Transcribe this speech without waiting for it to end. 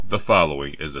The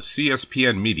following is a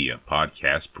CSPN Media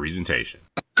podcast presentation.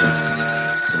 Good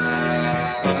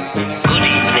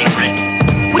evening, Rick.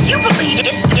 Would you believe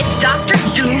it's Dr.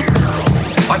 Doom?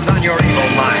 What's on your evil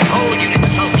mind? Hold your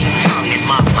insulting tongue and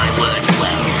mark my words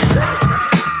well.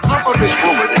 How about this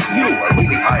rumor that you are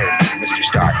really hired, Mr.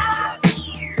 Stark?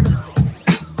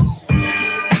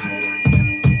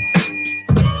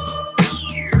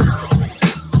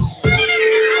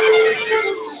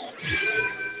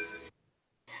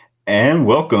 And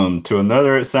welcome to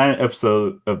another exciting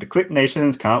episode of the Click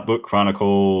Nation's Comic Book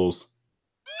Chronicles.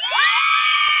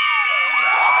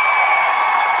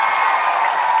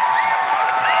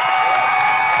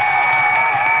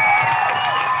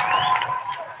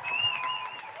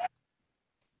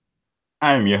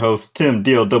 I'm your host, Tim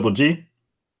DLGG.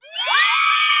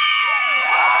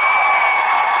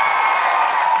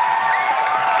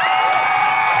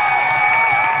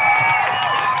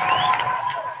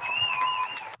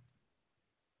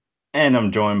 And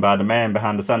I'm joined by the man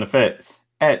behind the sound effects,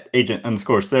 at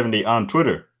Agent_70 on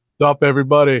Twitter. What's up,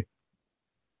 everybody?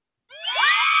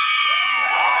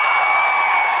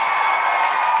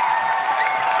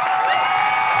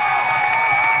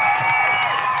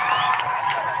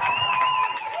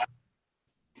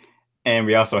 And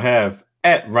we also have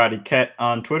at Roddy Cat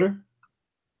on Twitter.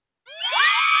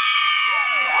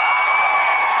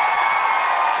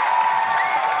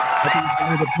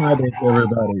 Happy Friday,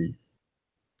 everybody.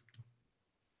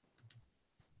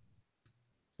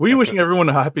 Were you wishing everyone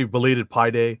a happy belated Pi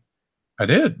Day? I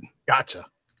did. Gotcha. I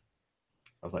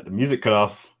was like, the music cut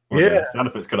off. Yeah. The sound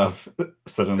effects cut off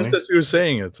suddenly. Just as you were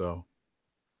saying it, so.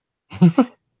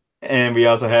 And we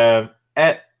also have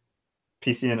at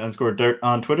PCN_Dirt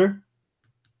on Twitter.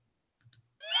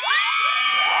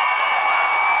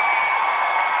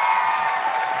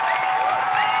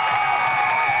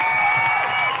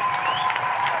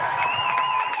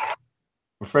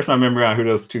 Refresh my memory on who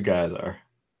those two guys are.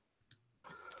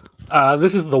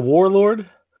 This is the Warlord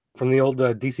from the old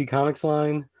DC Comics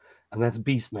line, and that's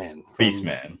Beastman.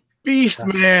 Beastman.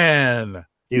 Beastman!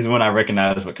 He's the one I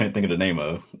recognized but couldn't think of the name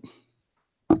of.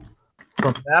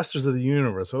 From Masters of the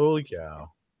Universe. Holy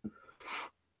cow.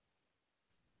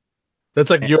 That's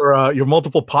like your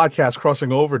multiple podcasts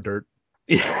crossing over, Dirt.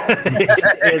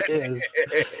 It is.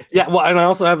 Yeah, well, and I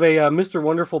also have a Mr.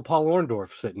 Wonderful Paul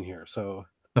Orndorff sitting here, so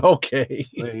okay.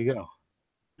 There you go.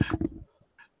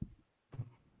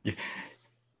 You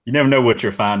never know what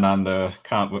you'll find on the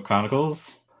Comic Book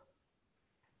Chronicles.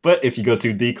 But if you go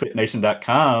to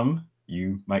theclicknation.com,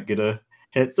 you might get a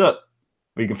heads up.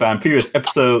 Where you can find previous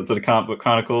episodes of the Comic Book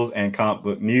Chronicles and comic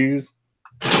book news.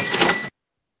 On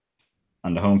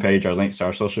the homepage are links to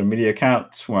our social media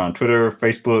accounts. We're on Twitter,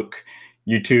 Facebook,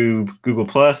 YouTube, Google+.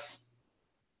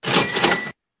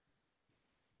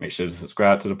 Make sure to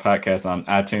subscribe to the podcast on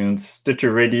iTunes,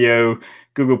 Stitcher Radio,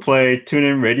 Google Play,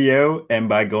 TuneIn Radio, and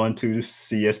by going to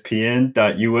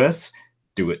cspn.us,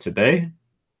 do it today.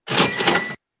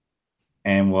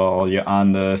 And while you're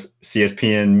on the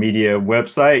CSPN Media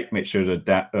website, make sure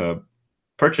to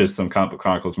purchase some Comic Book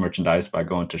Chronicles merchandise by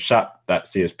going to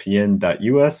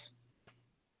shop.cspn.us.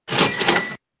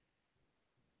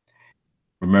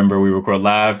 Remember, we record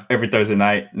live every Thursday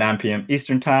night, 9 p.m.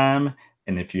 Eastern Time.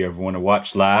 And if you ever want to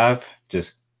watch live,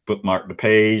 just bookmark the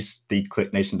page,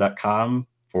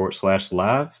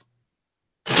 theclicknation.com/live.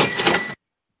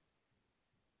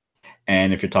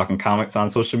 And if you're talking comics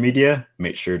on social media,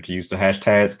 make sure to use the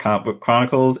hashtags Comic Book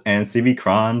Chronicles and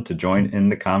CBChron to join in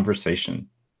the conversation.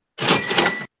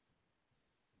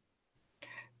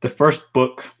 The first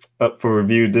book up for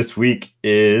review this week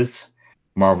is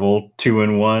Marvel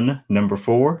 2-in-1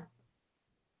 #4.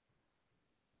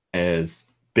 As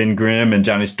Ben Grimm and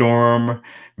Johnny Storm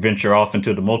venture off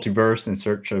into the multiverse in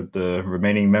search of the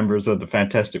remaining members of the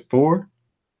Fantastic Four,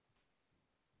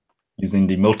 using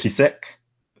the multisec,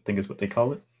 I think is what they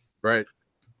call it. Right.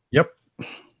 Yep.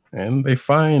 And they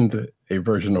find a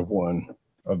version of one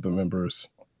of the members.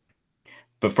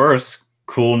 But first,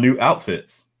 cool new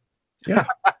outfits. Yeah.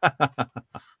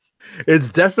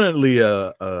 It's definitely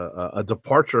a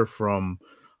departure from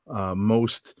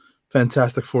most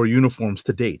Fantastic Four uniforms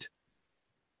to date.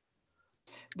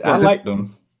 I like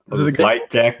them. The light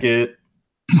jacket.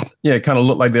 Yeah, it kind of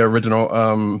looked like their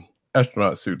original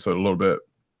astronaut suits a little bit.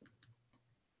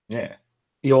 Yeah.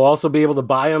 You'll also be able to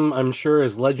buy them, I'm sure,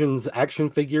 as Legends action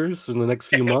figures in the next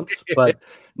few months, but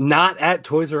not at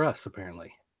Toys R Us,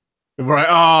 apparently. Right.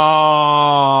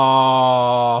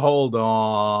 Oh, hold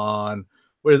on.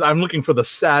 Whereas I'm looking for the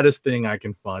saddest thing I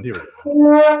can find. Here we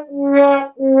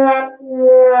go.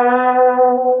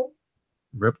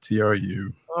 Rip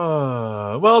TRU.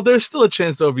 Well, there's still a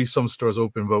chance there'll be some stores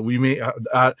open, but we may.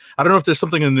 I don't know if there's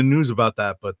something in the news about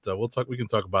that, but we'll talk. We can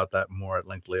talk about that more at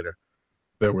length later.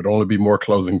 There would only be more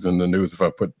closings in the news if I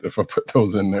put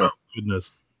those in there. Oh,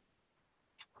 goodness.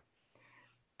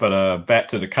 But back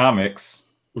to the comics.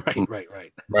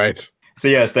 Right. So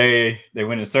yes, they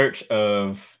went in search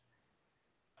of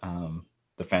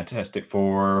the Fantastic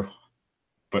Four,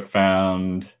 but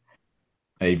found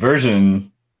a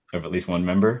version of at least one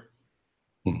member,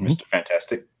 Mr.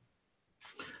 Fantastic.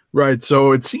 Right.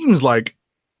 So it seems like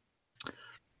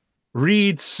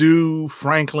Reed, Sue,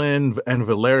 Franklin, and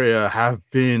Valeria have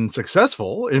been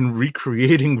successful in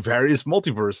recreating various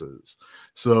multiverses.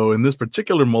 So in this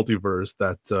particular multiverse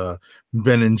that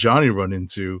Ben and Johnny run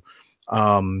into,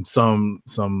 some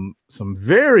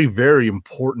very, very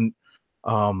important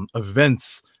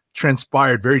events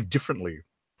transpired very differently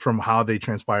from how they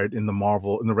transpired in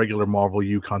the regular Marvel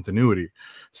U continuity.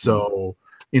 So,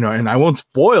 and I won't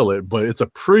spoil it, but it's a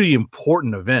pretty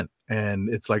important event. And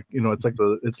it's like,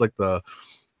 the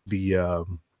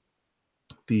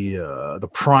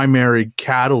primary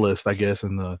catalyst, I guess,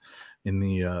 in the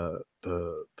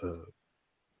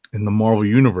Marvel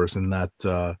universe, in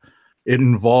that it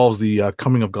involves the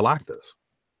coming of Galactus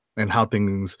and how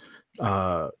things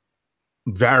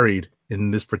varied in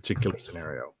this particular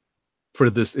scenario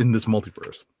in this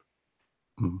multiverse.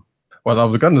 Well, I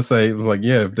was going to say, it was like,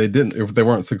 yeah, if they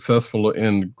weren't successful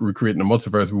in recreating the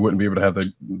multiverse, we wouldn't be able to have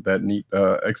that neat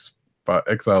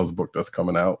Exiles book that's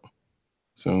coming out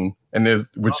soon, and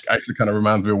which actually kind of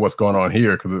reminds me of what's going on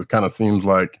here, because it kind of seems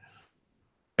like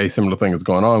a similar thing is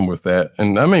going on with that.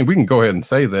 And I mean, we can go ahead and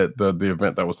say that the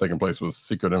event that was taking place was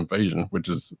Secret Invasion, which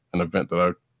is an event that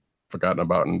I've forgotten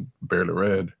about and barely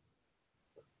read.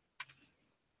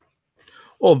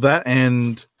 Well, that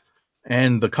and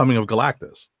the coming of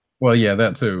Galactus. Well, yeah,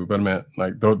 that too. But I meant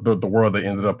like the world they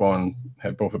ended up on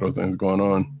had both of those things going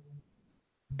on.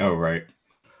 Oh, right.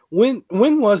 When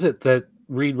was it that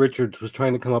Reed Richards was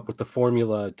trying to come up with the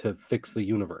formula to fix the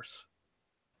universe?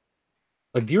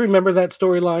 Like, do you remember that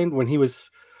storyline when he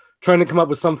was trying to come up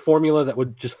with some formula that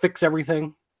would just fix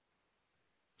everything?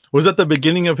 Was that the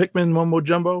beginning of Hickman Mumbo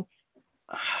Jumbo?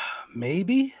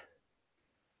 Maybe.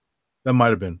 That might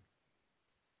have been.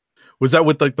 Was that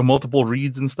with like the multiple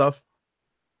reads and stuff?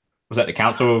 Was that the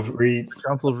Council of Reeds?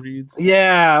 Council of Reeds?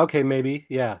 Yeah, okay, maybe.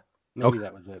 Yeah. Maybe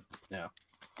that was it. Yeah.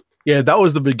 Yeah, that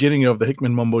was the beginning of the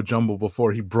Hickman Mumbo Jumbo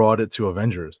before he brought it to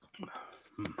Avengers.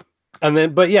 And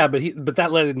then but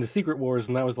that led into Secret Wars,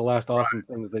 and that was the last awesome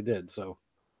thing that they did. So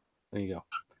there you go.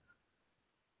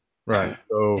 Right.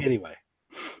 So anyway.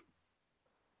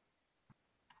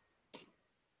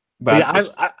 But yeah,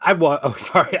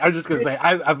 sorry. I was just gonna say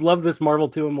I've loved this Marvel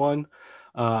 2-in-1.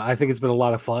 I think it's been a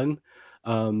lot of fun.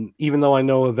 Even though I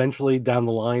know eventually down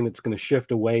the line it's going to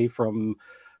shift away from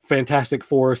Fantastic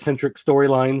Four centric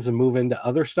storylines and move into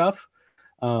other stuff.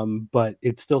 But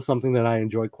it's still something that I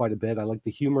enjoy quite a bit. I like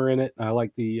the humor in it. I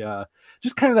like the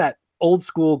just kind of that old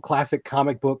school classic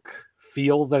comic book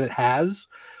feel that it has,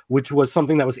 which was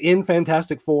something that was in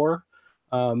Fantastic Four.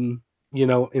 In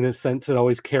a sense, it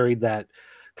always carried that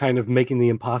kind of making the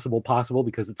impossible possible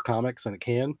because it's comics and it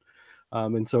can.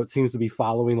 And so it seems to be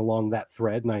following along that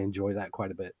thread, and I enjoy that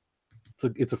quite a bit. So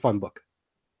it's a fun book.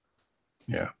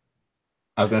 Yeah.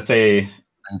 I was going to say,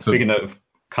 speaking of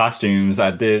costumes,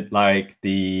 I did like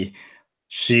the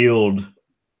Shield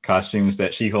costumes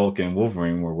that She-Hulk and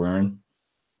Wolverine were wearing.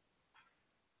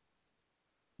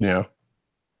 Yeah.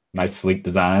 Nice, sleek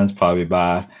designs, probably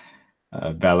by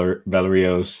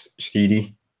Valerio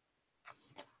Schiti.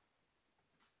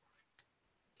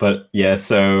 But yeah,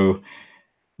 so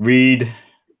Reed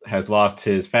has lost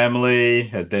his family,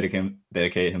 has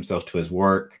dedicated himself to his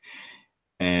work,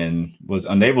 and was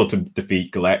unable to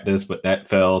defeat Galactus, but that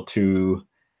fell to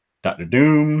Dr.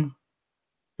 Doom,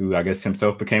 who I guess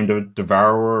himself became the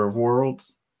devourer of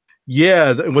worlds.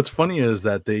 Yeah, what's funny is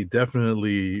that they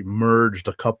definitely merged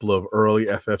a couple of early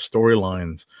FF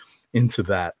storylines into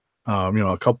that.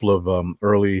 A couple of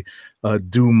early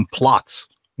Doom plots,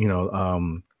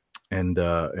 and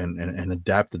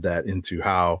adapted that into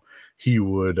how he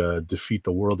would defeat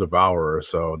the World Devourer.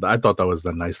 So I thought that was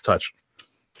a nice touch.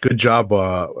 Good job,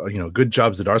 good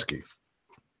job, Zdarsky.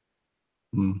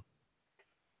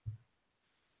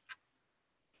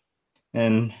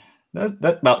 And that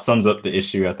about sums up the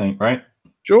issue, I think, right?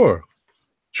 Sure.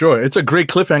 It's a great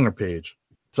cliffhanger page.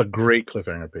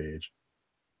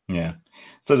 Yeah.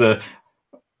 So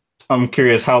I'm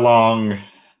curious how long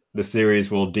the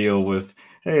series will deal with,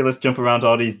 hey, let's jump around to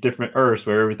all these different Earths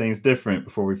where everything's different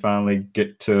before we finally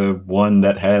get to one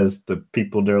that has the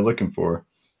people they're looking for.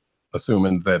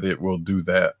 assuming that it will do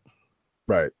that.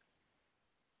 Right.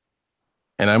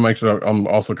 And I'm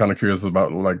also kind of curious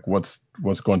about like what's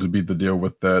going to be the deal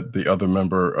with the other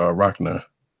member, Rachna,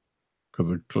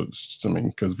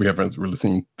 because we haven't really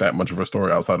seen that much of her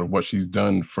story outside of what she's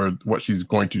done for what she's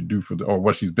going to do or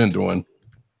what she's been doing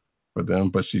for them.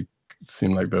 But she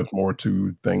seemed like there's more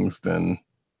to things than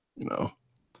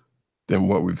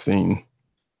what we've seen.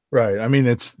 Right. I mean,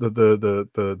 it's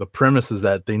the premise is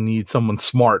that they need someone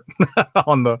smart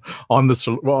on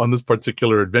this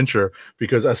particular adventure,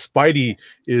 because as Spidey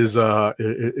is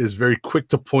very quick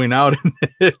to point out in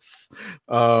this.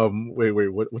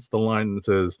 What's the line that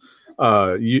says,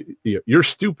 "You're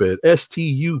stupid,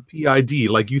 stupid,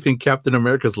 like you think Captain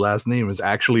America's last name is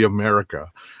actually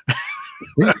America."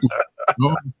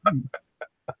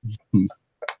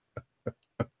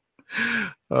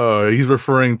 He's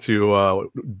referring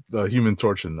to the Human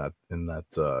Torch in that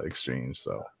exchange.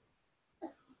 So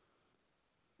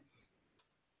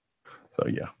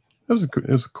yeah, it was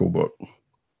a cool book.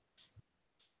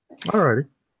 Alrighty.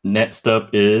 Next up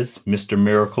is Mr.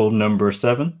 Miracle number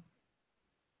 7.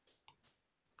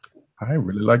 I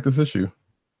really like this issue.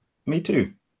 Me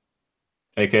too.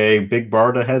 AKA Big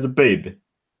Barda has a baby.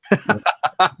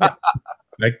 I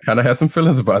kind of had some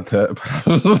feelings about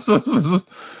that,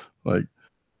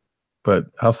 but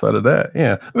outside of that,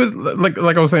 yeah, it was, like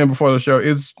I was saying before the show,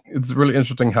 it's really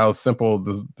interesting how simple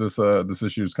this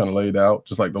issue is kind of laid out,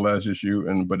 just like the last issue,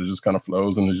 but it just kind of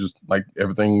flows, and it's just like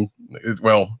everything is,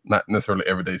 well, not necessarily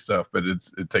everyday stuff, but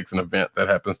it takes an event that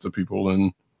happens to people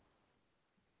and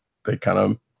they kind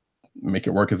of make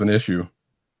it work as an issue.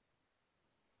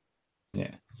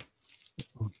 Yeah.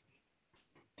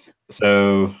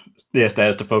 So yes,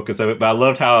 that's the focus of it. But I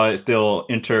loved how it still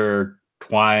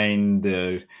intertwined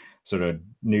the sort of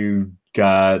new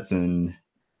gods and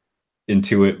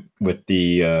into it with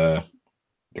the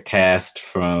cast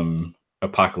from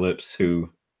Apocalypse, who,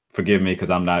 forgive me because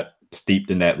I'm not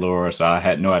steeped in that lore, so I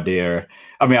had no idea.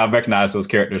 I mean, I recognize those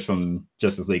characters from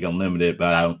Justice League Unlimited,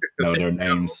 but I don't know their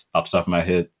names off the top of my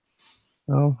head.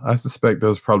 Well, I suspect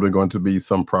there's probably going to be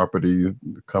some property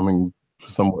coming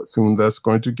somewhat soon that's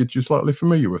going to get you slightly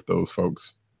familiar with those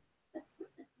folks.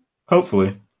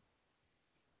 Hopefully.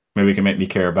 Maybe it can make me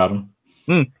care about them.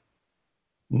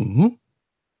 Mm-hmm.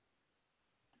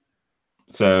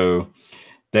 So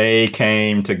they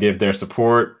came to give their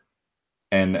support,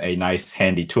 and a nice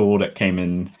handy tool that came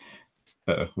in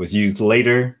was used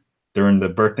later during the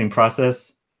birthing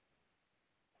process.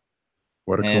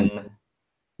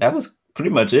 That was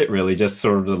pretty much it, really. Just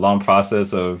sort of the long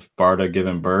process of Barda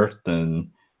giving birth, and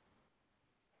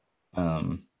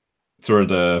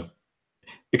sort of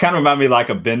it kind of reminded me like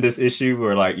a Bendis issue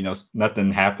where, like,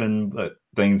 nothing happened, but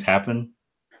things happen.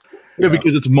 Yeah,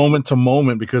 because it's moment to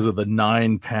moment because of the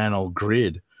 9-panel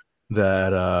grid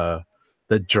that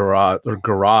Gerard or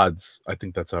Garad's, I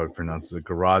think that's how it pronounces it,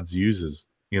 Garad's uses,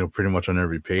 pretty much on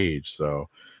every page. So,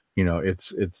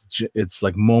 it's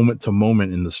like moment to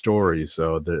moment in the story.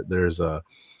 So there's a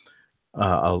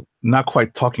not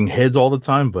quite talking heads all the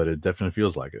time, but it definitely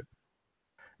feels like it.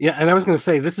 Yeah, and I was going to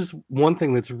say, this is one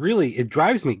thing that's really, it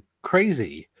drives me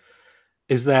crazy,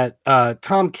 is that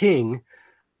Tom King,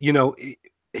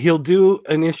 he'll do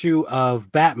an issue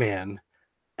of Batman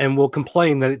and will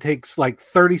complain that it takes like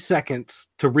 30 seconds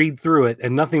to read through it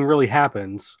and nothing really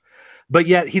happens. But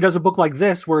yet he does a book like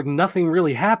this where nothing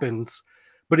really happens,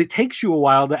 but it takes you a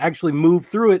while to actually move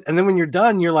through it. And then when you're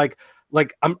done, you're like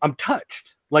I'm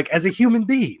touched, like as a human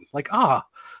being, like I'm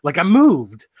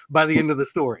moved by the end of the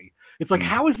story. It's like,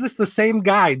 how is this the same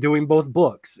guy doing both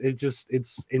books?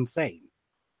 It's insane.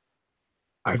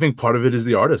 I think part of it is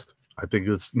the artist. I think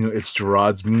it's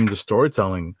Gerard's means of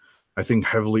storytelling, I think,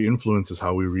 heavily influences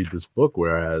how we read this book.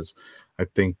 Whereas I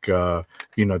think,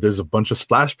 there's a bunch of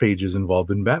splash pages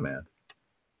involved in Batman.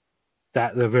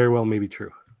 That very well may be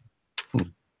true.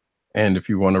 And if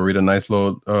you want to read a nice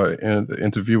little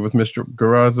interview with Mr.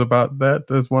 Gerard's about that,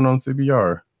 there's one on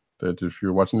CBR that if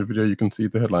you're watching the video, you can see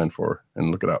the headline for and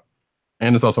look it up.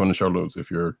 And it's also in the show notes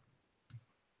if you're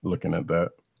looking at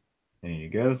that. There you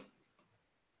go.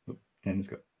 And let's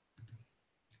go.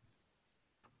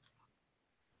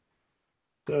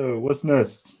 So, what's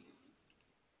next?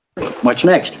 What's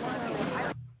next?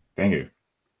 Thank you.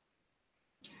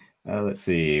 Let's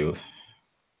see.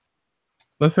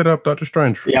 Let's hit up Dr.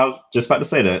 Strange. Yeah, I was just about to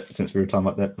say that since we were talking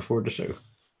about that before the show.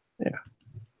 Yeah.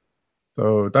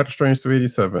 So, Dr. Strange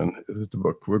 387 is the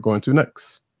book we're going to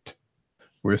next.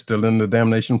 We're still in the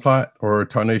Damnation plot, or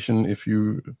Tarnation, if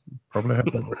you probably have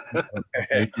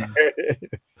that.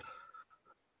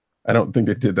 I don't think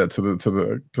they did that to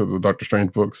the Doctor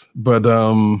Strange books, but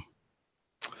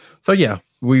so yeah,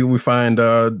 we find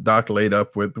Doc laid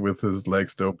up with his leg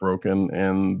still broken,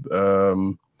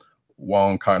 and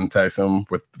Wong contacts him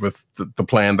with the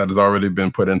plan that has already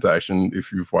been put into action.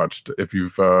 If you've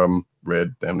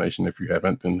read Damnation, if you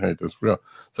haven't, then hey, this real.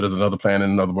 So there's another plan in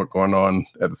another book going on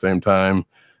at the same time,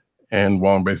 and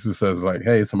Wong basically says like,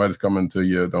 "Hey, somebody's coming to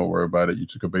you. Don't worry about it. You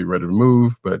just could be ready to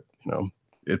move." But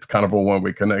it's kind of a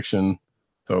one-way connection.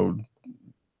 So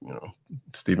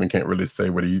Stephen can't really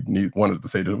say what he wanted to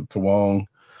say to Wong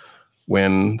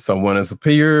when someone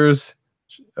appears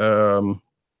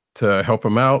to help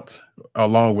him out,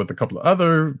 along with a couple of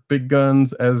other big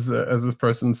guns, as this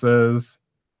person says,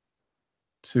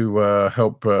 to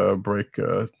help break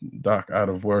Doc out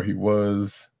of where he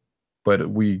was. But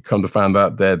we come to find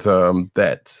out that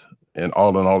that and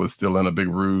all in all is still in a big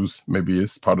ruse. Maybe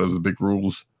it's part of the big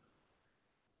rules,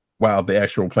 while the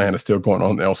actual plan is still going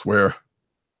on elsewhere.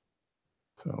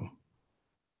 So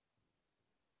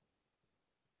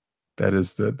that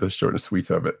is the short and sweet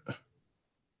of it.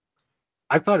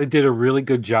 I thought it did a really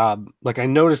good job. Like, I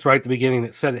noticed right at the beginning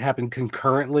it said it happened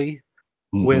concurrently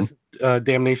with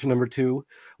Damnation #2,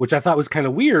 which I thought was kind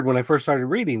of weird when I first started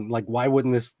reading. Like, why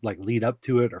wouldn't this like lead up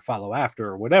to it or follow after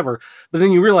or whatever? But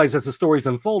then you realize as the story's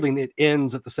unfolding, it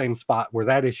ends at the same spot where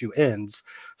that issue ends.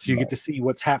 So you get to see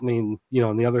what's happening,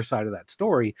 on the other side of that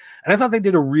story. And I thought they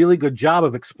did a really good job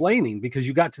of explaining, because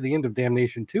you got to the end of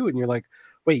Damnation 2 and you're like,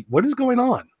 wait, what is going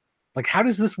on? Like, how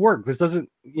does this work? This doesn't,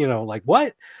 like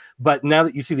what? But now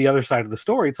that you see the other side of the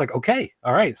story, it's like, okay,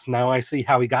 all right. So now I see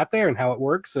how he got there and how it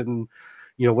works and,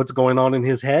 what's going on in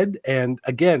his head. And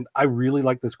again, I really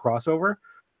like this crossover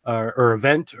or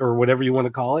event or whatever you want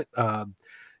to call it.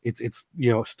 It's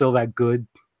still that good,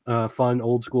 fun,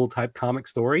 old school type comic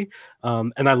story.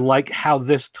 And I like how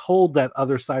this told that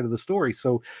other side of the story.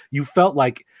 So you felt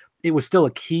like it was still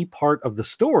a key part of the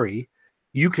story.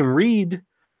 You can read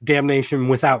Damnation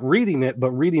without reading it,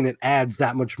 but reading it adds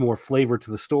that much more flavor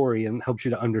to the story and helps you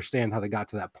to understand how they got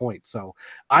to that point. So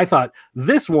I thought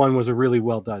this one was a really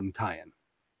well done tie-in.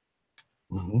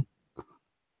 Mm-hmm.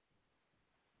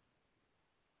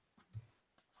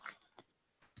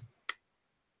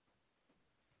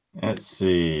 Let's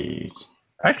see.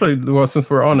 Actually, well, since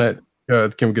we're on it,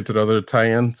 can we get to the other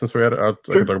tie-in? Since we're at it, I'll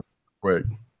talk quick.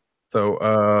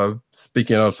 So,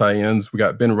 speaking of tie-ins, we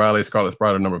got Ben Reilly, Scarlet's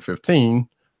Bride #15,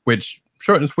 which,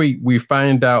 short and sweet, we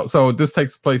find out. So this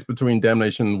takes place between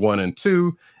Damnation 1 and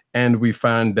 2, and we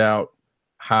find out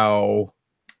how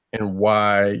and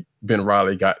why Ben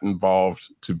Reilly got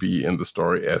involved to be in the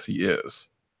story as he is.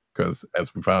 Because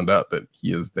as we found out that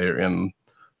he is there in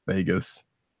Vegas,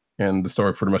 and the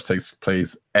story pretty much takes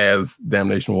place as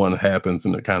Damnation 1 happens,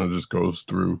 and it kind of just goes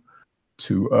through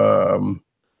to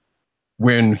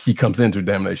when he comes into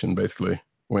Damnation, basically,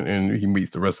 and he meets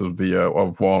the rest of the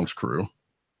of Wong's crew.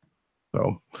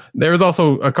 So there's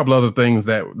also a couple other things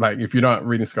that, like, if you're not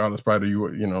reading Scarlet's Bride,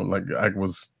 like I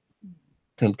was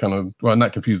kind of, well,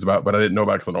 not confused about, but I didn't know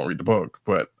about because I don't read the book.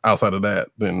 But outside of that,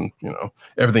 then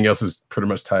everything else is pretty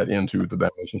much tied into the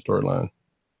Damnation storyline.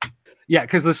 Yeah,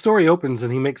 because the story opens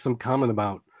and he makes some comment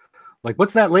about, like,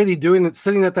 what's that lady doing that's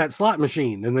sitting at that slot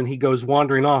machine? And then he goes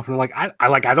wandering off, and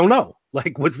I don't know.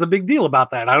 Like, what's the big deal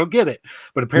about that? I don't get it.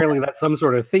 But apparently that's some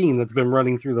sort of theme that's been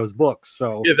running through those books.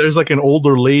 So yeah, there's like an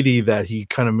older lady that he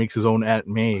kind of makes his own Aunt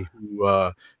May,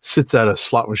 who sits at a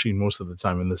slot machine most of the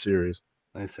time in the series.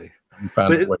 I see. You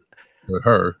found a way with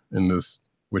her in this,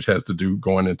 which has to do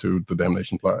going into the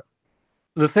Damnation plot.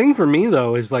 The thing for me,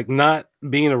 though, is like not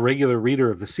being a regular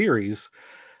reader of the series.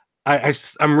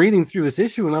 I'm reading through this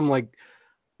issue and I'm like,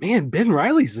 man, Ben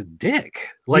Reilly's a dick.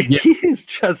 Like, he is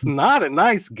just not a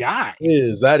nice guy.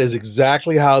 That is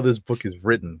exactly how this book is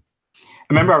written.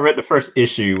 I remember I read the first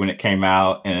issue when it came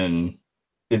out, and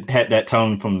it had that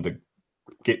tone from the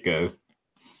get-go.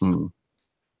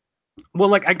 Well,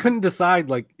 like, I couldn't decide,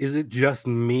 like, is it just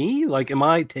me? Like, am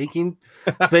I taking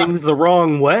things the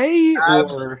wrong way?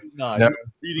 Absolutely not. You're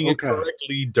reading it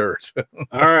correctly, dirt.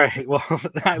 All right. Well,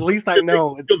 at least I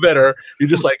know. Feel better. You're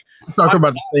just like, talking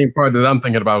about the same part that I'm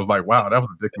thinking about. I was like, wow, that was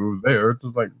a dick move there. It's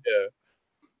like, yeah.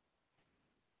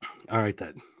 All right,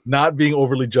 then. Not being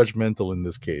overly judgmental in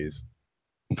this case.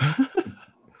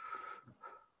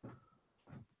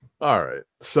 All right.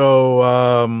 So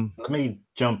let me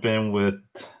jump in with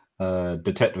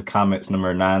Detective Comics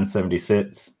number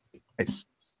 976,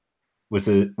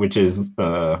 which is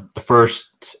the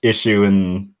first issue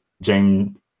in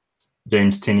James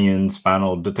Tynion's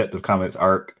final Detective Comics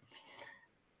arc,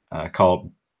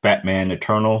 called Batman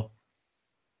Eternal,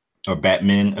 or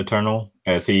Batman Eternal,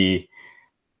 as he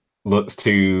looks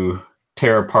to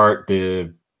tear apart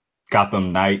the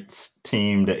Gotham Knights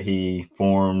team that he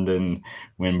formed, and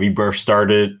when Rebirth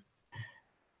started,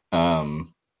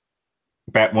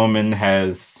 Batwoman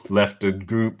has left the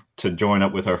group to join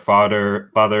up with her father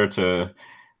to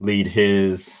lead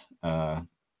his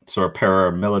sort of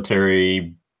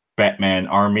paramilitary Batman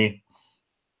army,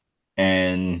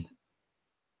 and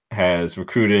has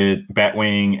recruited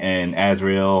Batwing and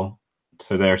Azrael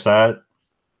to their side.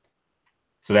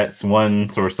 So that's one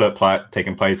sort of subplot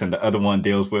taking place, and the other one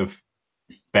deals with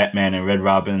Batman and Red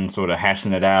Robin sort of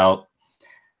hashing it out,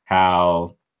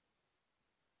 how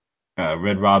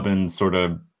Red Robin's sort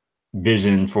of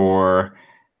vision for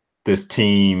this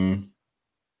team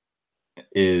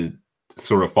is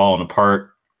sort of falling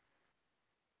apart.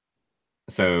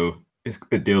 So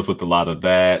it deals with a lot of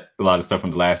that, a lot of stuff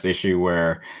from the last issue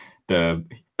where the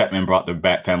Batman brought the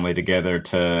Bat family together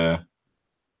to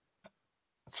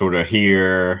sort of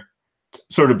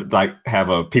have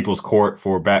a people's court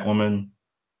for Batwoman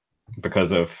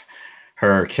because of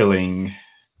her killing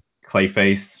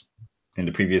Clayface in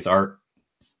the previous arc.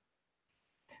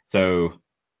 So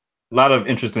a lot of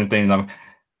interesting things.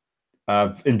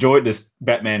 I've enjoyed this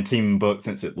Batman team book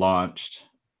since it launched,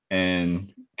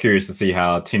 and curious to see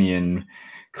how Tinian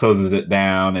closes it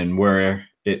down and where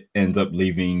it ends up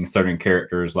leaving certain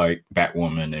characters like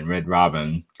Batwoman and Red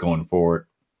Robin going forward.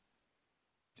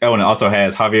 Oh, and it also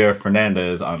has Javier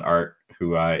Fernandez on art,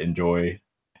 who I enjoy.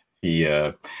 He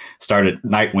started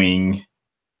Nightwing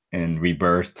in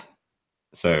Rebirth,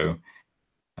 so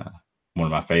one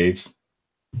of my faves.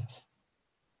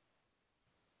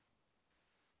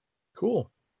 Cool.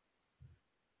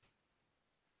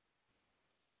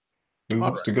 Who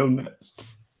wants to go next?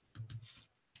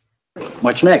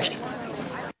 What's next?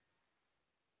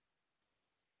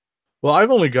 Well,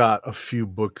 I've only got a few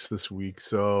books this week,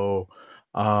 so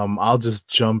I'll just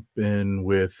jump in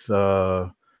with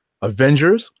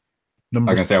Avengers. I was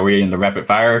gonna say, are we in the rapid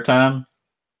fire time?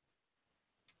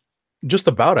 Just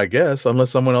about, I guess, unless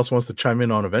someone else wants to chime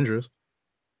in on Avengers.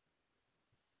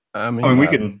 I mean, we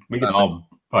can all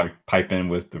probably pipe in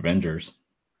with Avengers.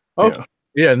 Okay.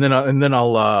 Yeah, and then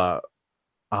I'll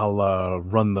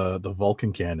run the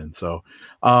Vulcan canon. So,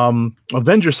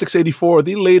 Avengers 684,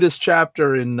 the latest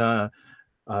chapter in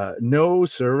No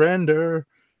Surrender.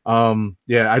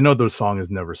 Yeah, I know the song is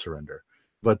Never Surrender,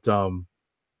 but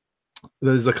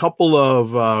there's a couple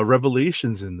of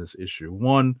revelations in this issue.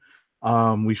 One,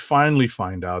 we finally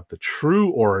find out the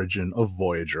true origin of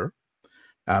Voyager.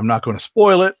 I'm not going to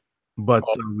spoil it, but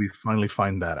we finally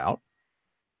find that out.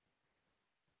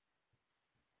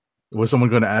 Was someone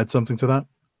going to add something to that?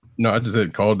 No, I just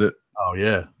had called it. Oh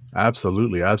yeah,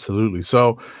 absolutely.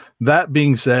 So that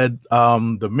being said,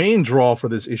 the main draw for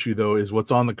this issue though is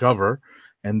what's on the cover,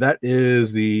 and that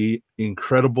is the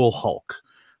Incredible Hulk.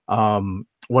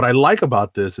 What I like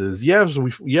about this is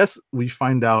we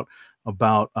find out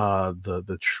about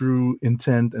the true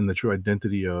intent and the true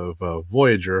identity of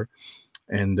Voyager,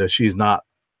 and she's not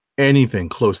anything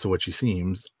close to what she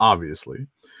seems, obviously.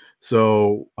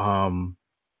 So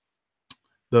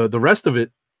the rest of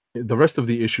it, the rest of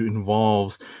the issue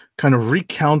involves kind of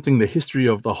recounting the history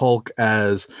of the Hulk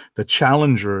as the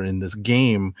challenger in this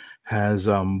game has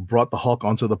brought the Hulk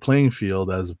onto the playing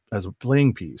field as a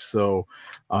playing piece. So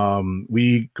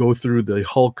we go through the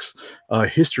Hulk's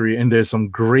history, and there's some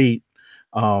great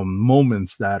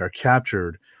moments that are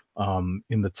captured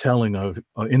in the telling of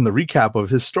in the recap of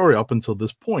his story up until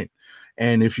this point.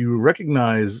 And if you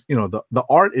recognize, the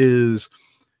art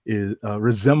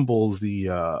resembles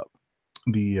the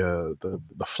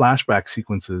flashback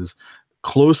sequences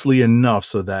closely enough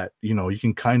so that you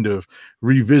can kind of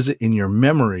revisit in your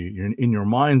memory, in your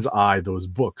mind's eye, those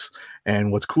books.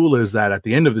 And what's cool is that at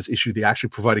the end of this issue, they actually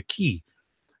provide a key,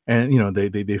 and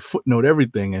they footnote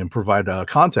everything and provide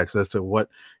context as to what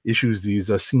issues these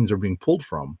scenes are being pulled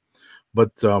from.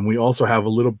 But we also have a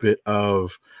little bit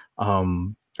of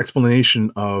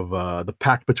explanation of the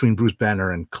pact between Bruce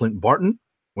Banner and Clint Barton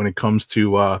when it comes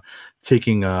to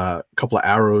taking a couple of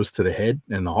arrows to the head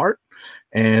and the heart.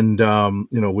 And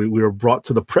we were brought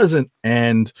to the present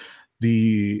and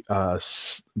the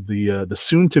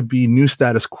soon to be new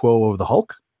status quo of the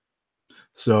Hulk.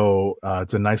 So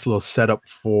it's a nice little setup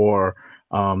for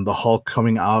the Hulk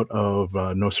coming out of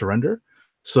No Surrender.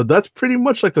 So that's pretty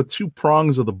much like the two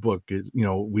prongs of the book.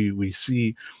 We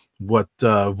see what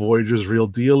Voyager's real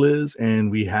deal is,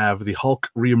 and we have the Hulk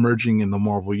reemerging in the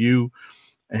Marvel U,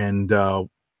 and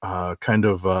kind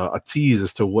of a tease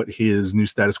as to what his new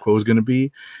status quo is going to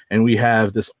be. And we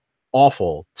have this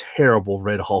awful, terrible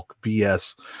Red Hulk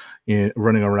BS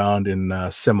running around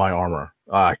in semi-armor.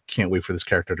 I can't wait for this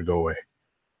character to go away.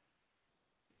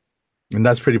 And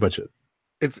that's pretty much it.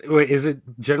 Is it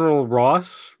General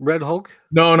Ross, Red Hulk?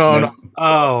 No.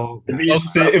 Oh, It'd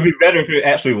be better if it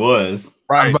actually was.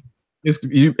 Right.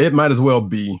 It might as well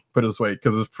be, put it this way,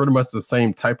 because it's pretty much the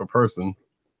same type of person.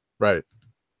 Right.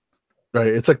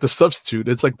 It's like the substitute.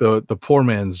 It's like the poor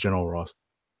man's General Ross.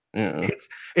 Yeah.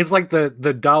 It's like the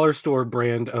dollar store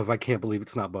brand of I can't believe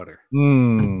it's not butter.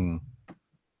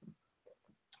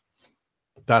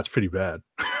 That's pretty bad.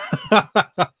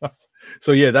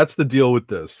 So yeah, that's the deal with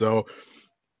this. So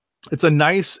it's a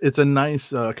nice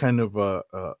kind of a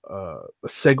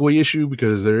segue issue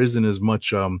because there isn't as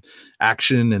much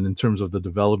action, and in terms of the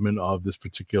development of this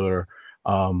particular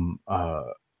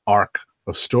arc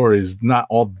of stories, not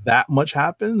all that much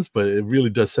happens, but it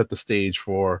really does set the stage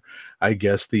for, I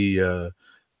guess, the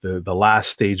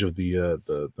last stage of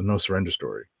the No Surrender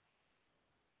story.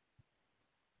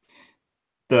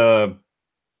 The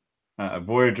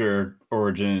Voyager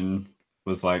origin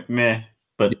was like meh,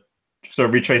 but so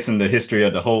retracing the history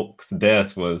of the Hulk's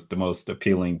death was the most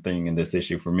appealing thing in this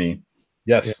issue for me.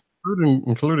 Yes,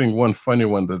 including one funny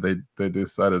one that they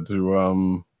decided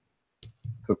to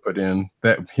put in,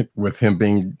 that with him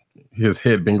being his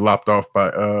head being lopped off by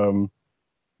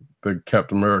the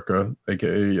Captain America,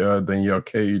 aka Danielle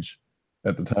Cage,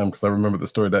 at the time, because I remember the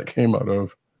story that came out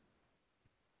of.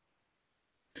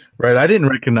 Right, I didn't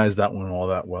recognize that one all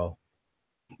that well.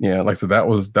 Yeah, like I said, that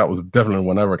was definitely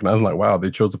one I recognized. I'm like, wow,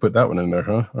 they chose to put that one in there,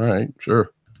 huh? All right,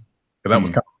 sure. That was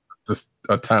kind of just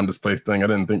a time displaced thing. I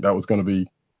didn't think that was going to be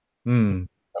kind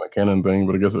of canon thing,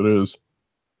 but I guess it is.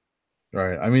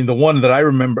 Right. I mean, the one that I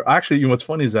remember, actually, you know, what's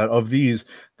funny is that of these,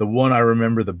 the one I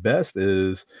remember the best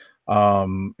is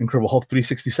Incredible Hulk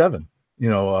 367. You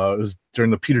know, it was during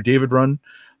the Peter David run.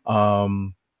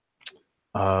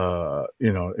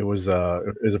 You know, it was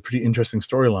a pretty interesting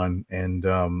storyline, and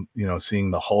you know,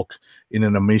 seeing the Hulk in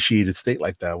an emaciated state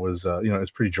like that was you know,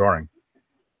 it's pretty jarring.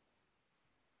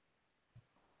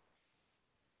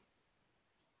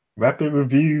 Rapid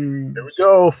review. Here we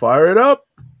go. Fire it up.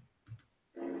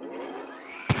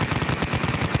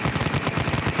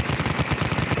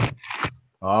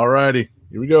 All righty,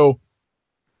 here we go.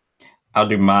 I'll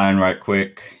do mine right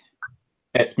quick.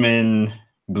 X-Men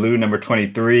Blue number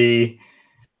 23.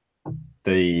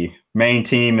 The main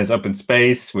team is up in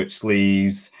space, which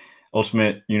leaves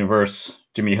Ultimate Universe,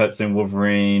 Jimmy Hudson,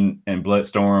 Wolverine, and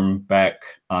Bloodstorm back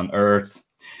on Earth,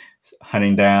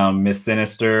 hunting down Miss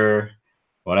Sinister.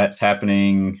 While that's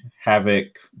happening,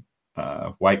 Havoc,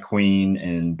 White Queen,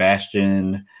 and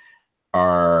Bastion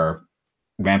are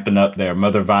ramping up their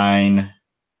Mother Vine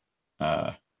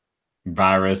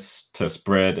virus to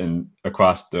spread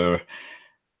across the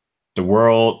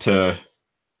world to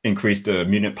increase the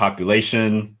mutant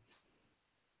population.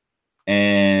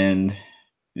 And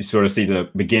you sort of see the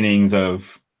beginnings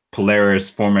of Polaris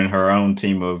forming her own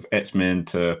team of X-Men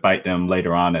to fight them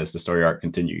later on as the story arc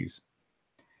continues.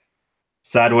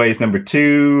 Sideways number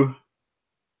 2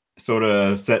 sort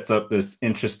of sets up this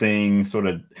interesting sort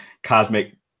of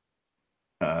cosmic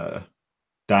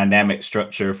dynamic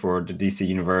structure for the DC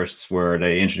universe, where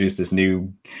they introduce this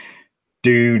new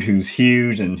dude who's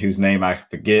huge and whose name I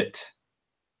forget.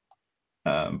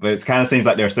 But it kind of seems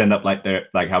like they're setting up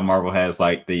like how Marvel has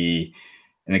like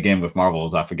and again with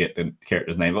Marvels, I forget the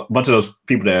character's name. A bunch of those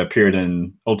people that appeared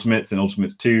in Ultimates and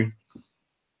Ultimates 2,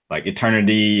 like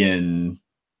Eternity and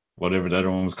whatever the other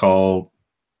one was called.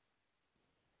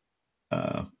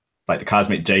 Like the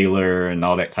Cosmic Jailer and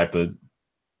all that type of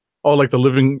like the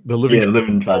living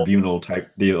tribunal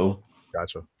type deal.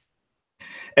 Gotcha.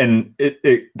 And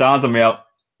it dawns on me out,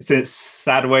 since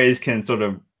Sideways can sort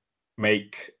of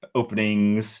make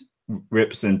openings,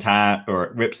 rips in time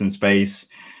or rips in space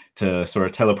to sort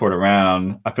of teleport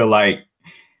around. I feel like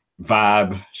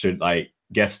Vibe should like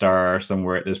guest star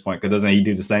somewhere at this point, because doesn't he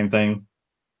do the same thing?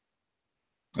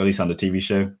 At least on the TV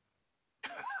show.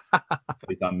 At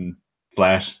least on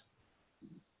Flash.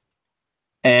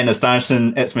 And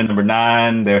Astonishing X-Men number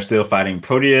 9, they're still fighting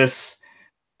Proteus.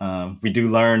 We do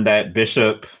learn that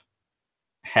Bishop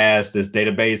has this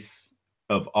database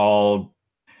of all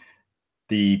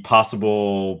the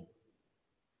possible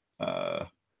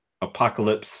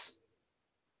apocalypse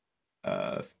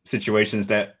situations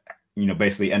that, you know,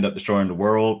 basically end up destroying the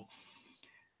world.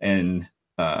 And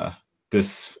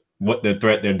what the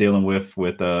threat they're dealing with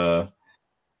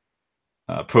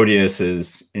Proteus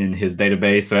is in his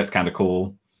database, so that's kind of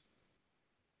cool.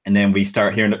 And then we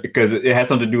start hearing, because it has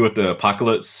something to do with the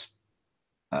apocalypse,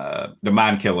 the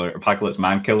apocalypse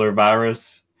mind killer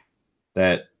virus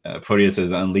that Proteus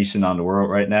is unleashing on the world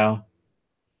right now.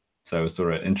 So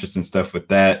sort of interesting stuff with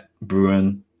that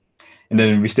brewing. And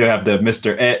then we still have the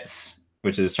Mr. X,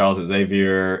 which is Charles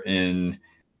Xavier in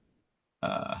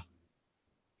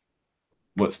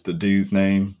what's the dude's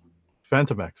name?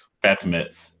 Phantomex.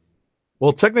 Phantomex.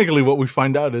 Well, technically, what we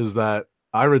find out is that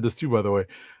I read this too, by the way.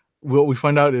 What we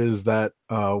find out is that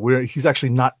he's actually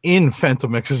not in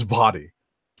Phantomex's body.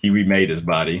 He remade his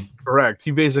body. Correct. He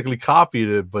basically copied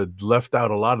it, but left out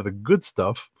a lot of the good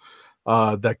stuff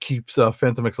that keeps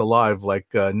Phantomex alive, like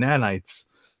nanites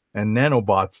and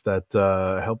nanobots that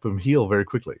help him heal very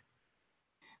quickly.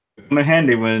 Kind of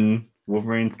handy when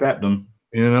Wolverine stabbed him.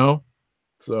 You know?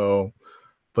 So,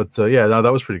 but yeah, no,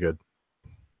 that was pretty good.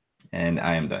 And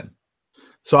I am done.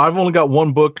 So I've only got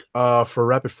one book for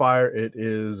rapid fire. It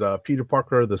is Peter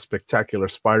Parker, The Spectacular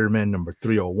Spider-Man number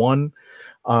 301.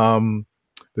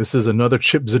 This is another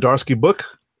Chip Zdarsky book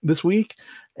this week.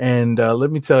 And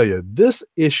let me tell you, this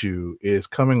issue is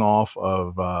coming off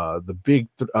of the big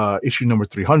issue number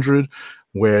 300,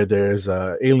 where there's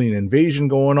alien invasion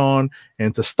going on.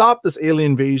 And to stop this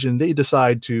alien invasion, they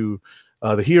decide to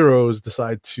the heroes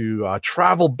decide to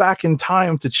travel back in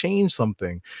time to change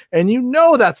something. And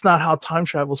that's not how time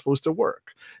travel is supposed to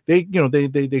work. They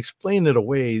explain it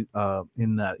away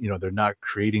in that, they're not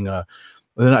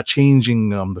changing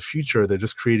the future. They're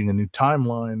just creating a new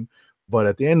timeline. But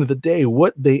at the end of the day,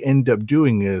 what they end up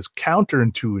doing is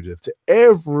counterintuitive to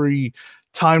every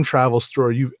time travel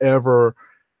story you've ever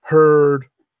heard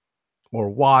or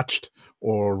watched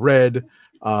or read.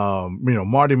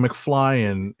 Marty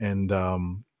McFly and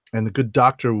the Good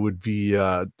Doctor would be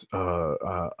throwing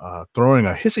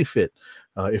a hissy fit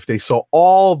if they saw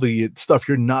all the stuff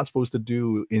you're not supposed to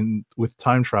do with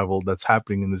time travel that's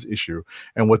happening in this issue.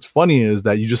 And what's funny is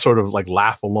that you just sort of like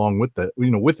laugh along with it.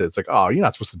 It's like, oh, you're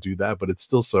not supposed to do that, but it's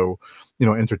still so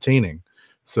entertaining.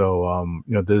 So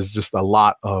there's just a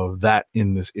lot of that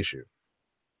in this issue.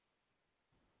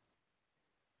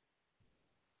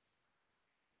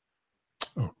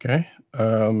 Okay.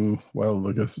 Well,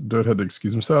 I guess Dirt had to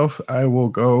excuse himself. I will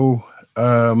go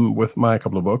with my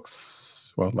couple of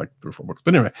books. Well, like 3 or 4 books.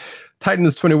 But anyway,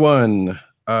 Titans 21.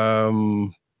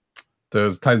 Titans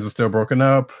are still broken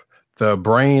up. The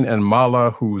Brain and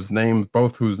Mala, whose names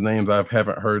I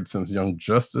haven't heard since Young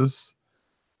Justice,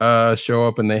 show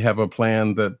up, and they have a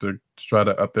plan to try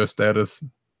to up their status.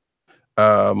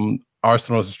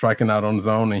 Arsenal is striking out on his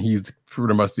own, and he's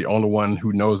pretty much the only one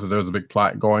who knows that there's a big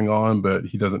plot going on, but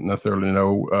he doesn't necessarily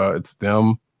know it's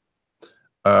them.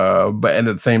 But at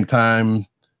the same time,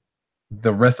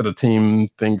 the rest of the team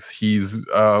thinks he's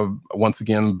once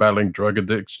again battling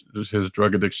his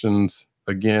drug addictions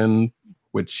again,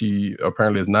 which he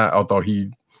apparently is not, although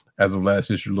he, as of last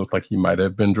issue, looks like he might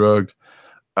have been drugged.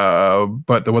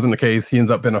 But that wasn't the case. He ends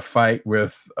up in a fight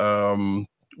with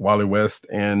Wally West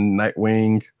and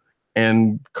Nightwing,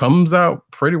 and comes out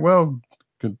pretty well,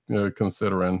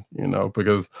 considering,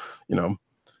 because,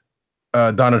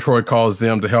 Donna Troy calls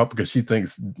them to help because she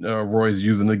thinks Roy's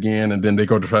using again, and then they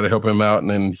go to try to help him out, and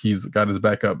then he's got his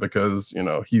back up because,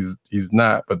 he's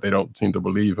not, but they don't seem to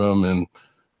believe him, and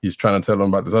he's trying to tell them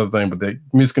about this other thing, but they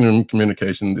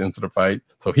miscommunication into the fight.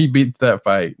 So he beats that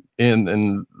fight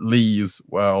and leaves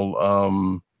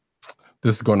while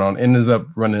this is going on, and ends up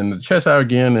running into Cheshire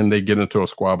again, and they get into a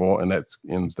squabble, and that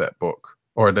ends that book,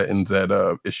 or that ends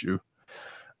that issue.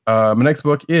 My next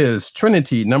book is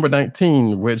Trinity, number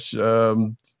 19, which,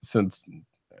 since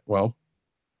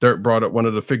Dirk brought up one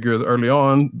of the figures early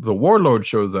on, the Warlord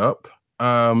shows up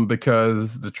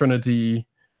because the Trinity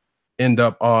end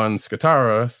up on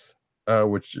Skataras,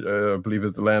 which I believe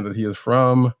is the land that he is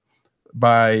from,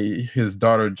 by his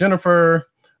daughter Jennifer.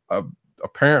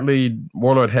 Apparently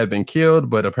Warlord had been killed,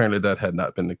 but apparently that had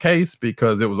not been the case,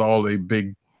 because it was all a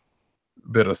big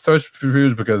bit of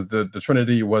subterfuge, because the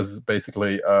Trinity was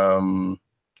basically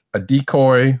a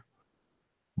decoy,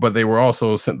 but they were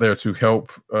also sent there to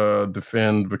help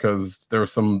defend, because there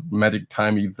was some magic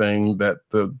timey thing that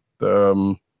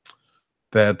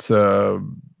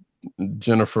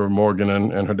Jennifer Morgan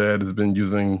and her dad has been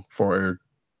using to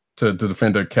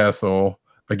defend their castle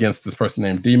against this person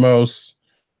named Demos,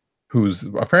 who's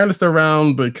apparently still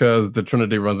around, because the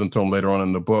Trinity runs into him later on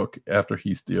in the book after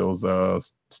he steals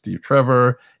Steve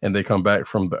Trevor, and they come back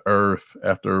from the Earth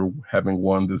after having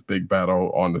won this big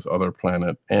battle on this other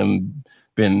planet and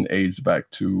been aged back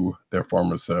to their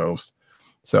former selves.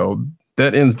 So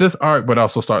that ends this arc, but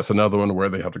also starts another one where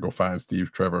they have to go find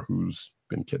Steve Trevor, who's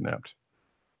been kidnapped.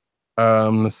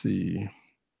 Let's see.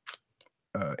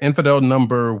 Infidel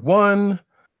number 1,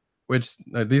 which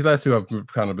these last two I've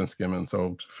kind of been skimming,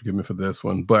 so forgive me for this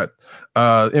one. But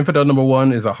Infidel number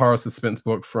 1 is a horror suspense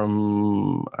book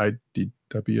from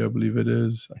IDW, I believe it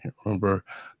is. I can't remember.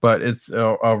 But it's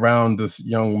around this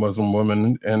young Muslim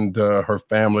woman and her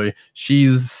family.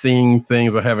 She's seeing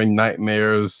things or having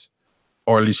nightmares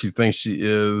or at least she thinks she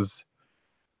is.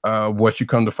 What you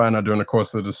come to find out during the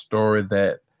course of the story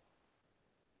that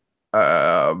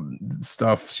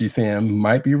stuff she's saying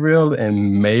might be real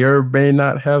and may or may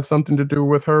not have something to do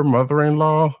with her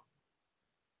mother-in-law.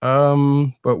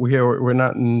 But we're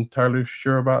not entirely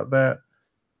sure about that.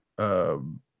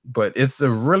 But it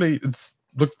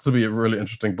looks to be a really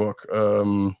interesting book.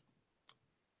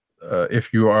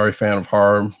 If you are a fan of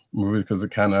horror movies, because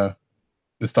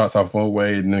it starts off one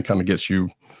way and then kind of gets you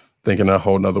thinking a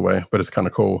whole nother way, but it's kind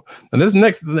of cool. And this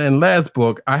next and last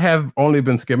book, I have only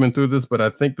been skimming through this, but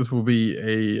I think this will be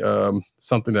a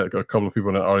something that a couple of people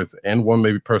in the audience and one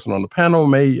maybe person on the panel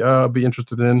may be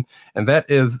interested in, and that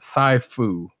is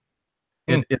Sci-Fu.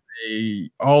 It is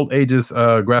a all ages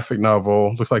graphic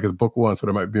novel. Looks like it's book one, so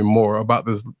there might be more about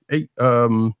this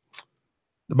little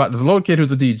kid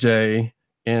who's a DJ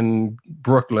in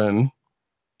Brooklyn.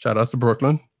 Shout outs to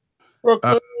Brooklyn.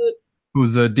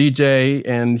 Who's a DJ,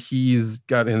 and he's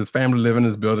got his family living in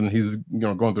his building. He's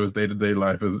going through his day-to-day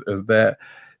life as that.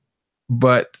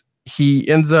 But he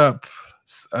ends up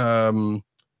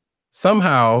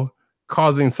somehow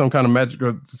causing some kind of magic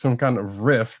or some kind of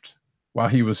rift while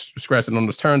he was scratching on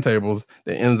his turntables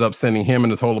that ends up sending him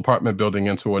and his whole apartment building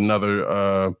into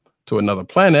another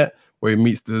planet where he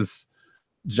meets this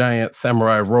giant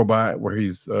samurai robot where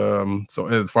he's so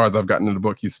as far as I've gotten in the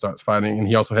book, he starts fighting, and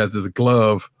he also has this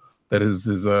glove that is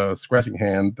his scratching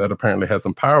hand that apparently has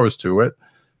some powers to it,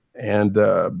 and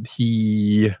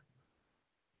he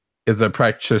is a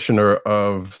practitioner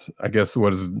of, I guess,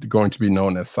 what is going to be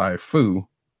known as Sci-Fu,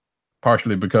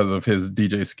 partially because of his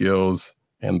DJ skills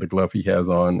and the glove he has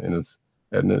on in his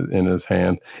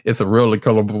hand. It's a really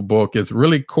colorful book. It's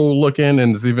really cool looking,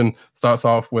 and it even starts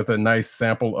off with a nice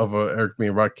sample of a Eric B.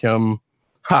 Rakim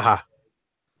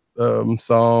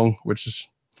song, which is,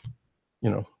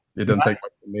 it doesn't take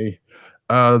much for me.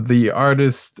 The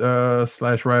artist /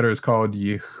 writer is called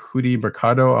Yehudi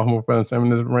Mercado. I hope I'm saying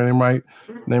his name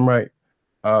right.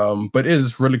 But it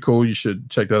is really cool. You should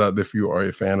check that out if you are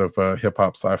a fan of hip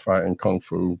hop, sci-fi, and kung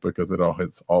fu, because it all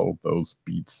hits all of those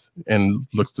beats and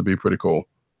looks to be pretty cool.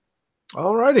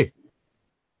 All righty.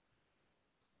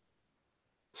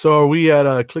 So are we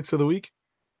at Clicks of the Week?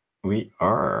 We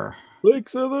are.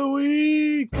 Clicks of the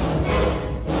Week.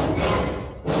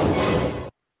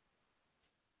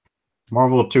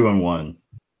 Marvel 2-in-1.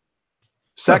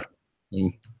 Second.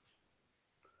 Don't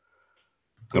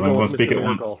everyone speak at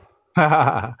once.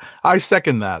 I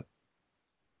second that.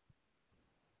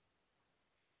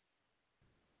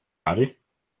 Howdy.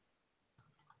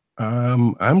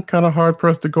 I'm kind of hard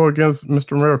pressed to go against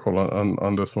Mr. Miracle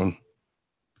on this one.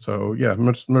 So yeah,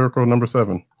 Mr. Miracle number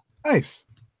 7. Nice.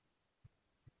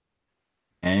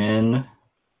 And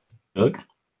Doug?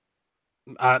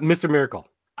 Mr. Miracle.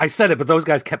 I said it, but those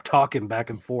guys kept talking back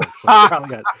and forth. So I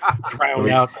probably got drowned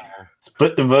out there.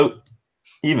 Split the vote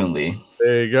evenly.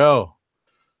 There you go.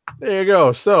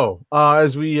 So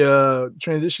as we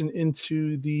transition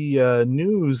into the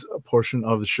news portion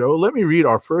of the show, let me read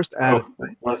our first ad.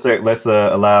 Let's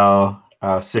allow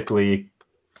our sickly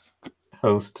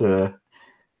host to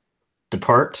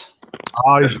depart.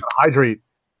 He's gonna hydrate.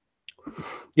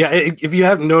 Yeah, if you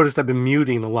haven't noticed, I've been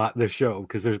muting a lot this show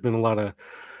because there's been a lot of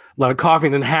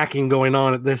coughing and hacking going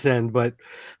on at this end. But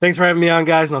thanks for having me on,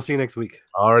 guys, and I'll see you next week.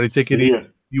 Alrighty, take it easy.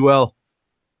 You well.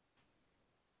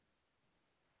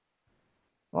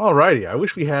 Alrighty, I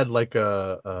wish we had like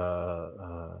a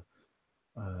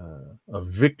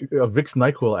Vicks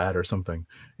NyQuil ad or something.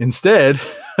 Instead,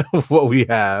 what we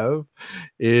have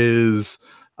is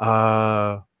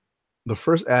the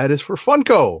first ad is for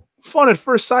Funko. Fun at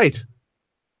first sight.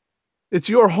 It's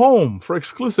your home for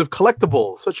exclusive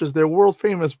collectibles such as their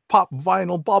world-famous pop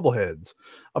vinyl bobbleheads,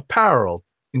 apparel,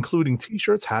 including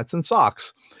t-shirts, hats, and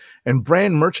socks, and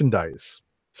brand merchandise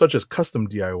such as custom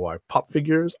DIY pop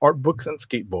figures, art books, and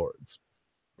skateboards.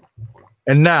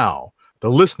 And now, the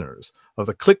listeners of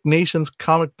the Click Nation's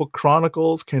Comic Book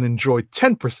Chronicles can enjoy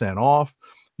 10% off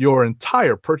your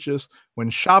entire purchase when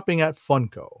shopping at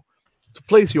Funko. To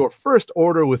place your first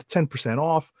order with 10%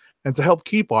 off and to help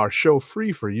keep our show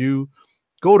free for you,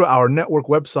 go to our network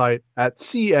website at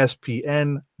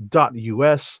cspn.us.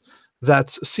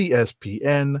 That's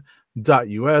cspn.us.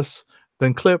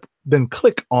 Then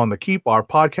click on the Keep Our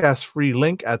Podcast Free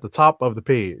link at the top of the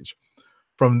page.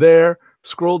 From there,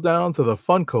 scroll down to the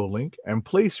Funko link and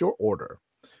place your order.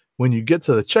 When you get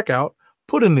to the checkout,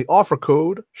 put in the offer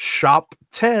code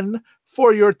SHOP10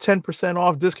 for your 10%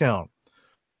 off discount.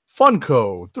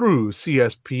 Funko through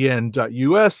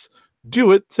cspn.us.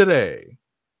 Do it today.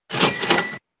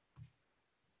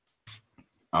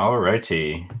 All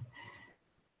righty.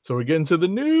 So we're getting to the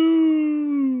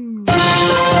news.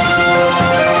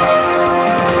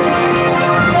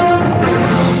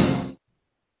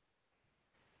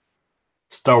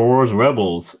 Star Wars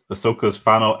Rebels, Ahsoka's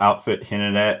final outfit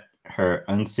hinted at her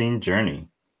unseen journey.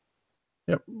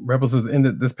 Yep, Rebels has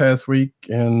ended this past week,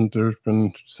 and there's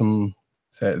been some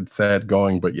sad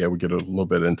going, but yeah, we get a little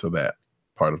bit into that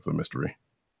part of the mystery.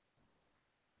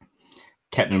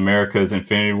 Captain America's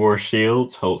Infinity War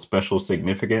shields hold special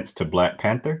significance to Black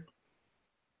Panther.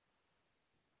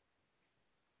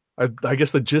 I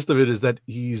guess the gist of it is that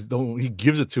he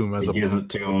gives it to him as He gives it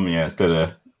to him, yeah, instead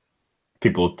of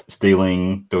people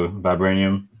stealing the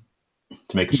vibranium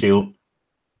to make a shield.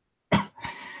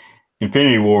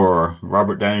 Infinity War,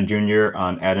 Robert Downey Jr.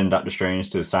 on adding Doctor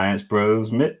Strange to Science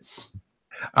Bros mitts.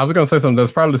 I was going to say something.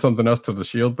 There's probably something else to the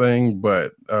shield thing,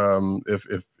 but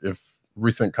if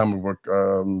recent comic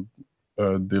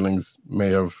book dealings may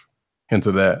have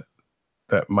hinted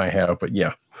that might have, but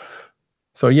yeah.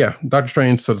 So yeah, Doctor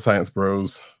Strange to the Science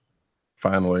Bros.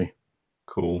 Finally.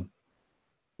 Cool.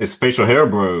 It's facial hair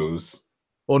bros.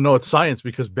 Well, no, it's science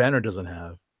because Banner doesn't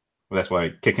have. Well, that's why I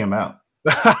kick him out.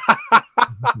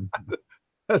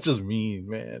 That's just mean,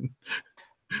 man.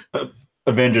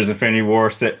 Avengers Infinity War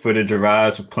set footage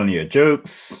arrives with plenty of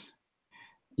jokes.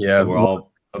 Yeah, so we're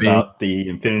all about the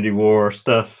Infinity War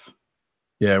stuff.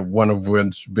 Yeah, one of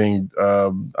which being,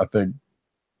 I think,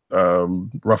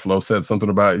 Ruffalo said something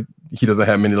about he doesn't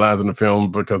have many lines in the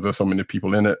film because there's so many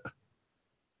people in it.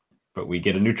 But we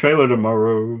get a new trailer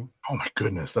tomorrow. Oh my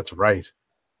goodness, that's right.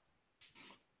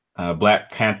 Black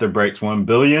Panther breaks 1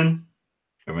 billion.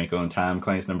 A Wrinkle in Time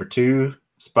claims number 2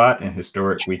 spot in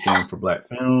historic weekend for Black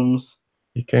films.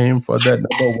 He came for that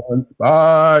number 1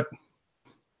 spot.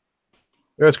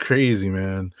 That's crazy,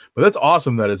 man. But that's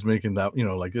awesome that it's making that,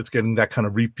 like it's getting that kind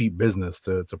of repeat business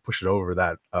to push it over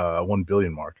that 1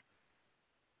 billion mark.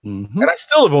 Mm-hmm. And I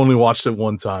still have only watched it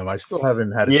one time. I still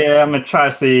haven't had it. Yeah, I'm gonna try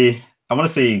to see. I want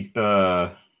to see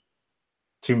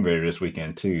Tomb Raider this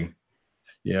weekend too.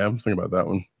 Yeah, I'm thinking about that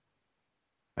one.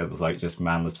 It was like just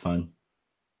mindless fun.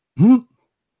 Hmm.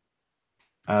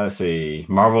 Let's see.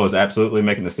 Marvel is absolutely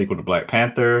making a sequel to Black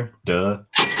Panther. Duh.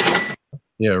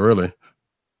 Yeah, really.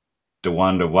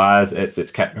 DeWanda Wise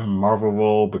exits Captain Marvel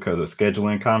role because of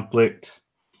scheduling conflict.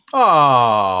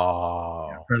 Oh,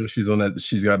 yeah, apparently she's on that.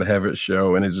 She's got to have it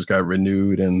show, and it just got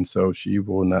renewed, and so she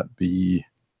will not be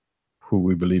who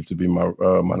we believe to be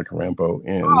Monica Rambeau.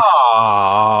 And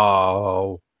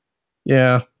oh,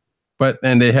 yeah,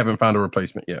 and they haven't found a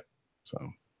replacement yet.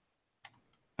 So,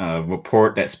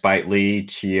 report that Spike Lee,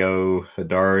 Chio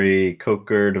Hidari,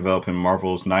 Coker developing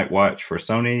Marvel's Night Watch for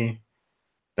Sony.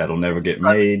 That'll never get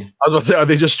made. I was about to say, are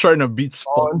they just trying to beat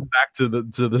Spawn back to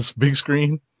this big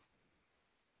screen?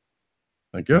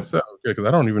 I guess so. Yeah, because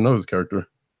I don't even know his character.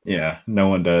 Yeah, no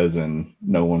one does, and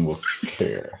no one will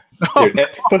care. Plus,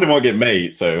 it won't get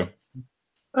made, so.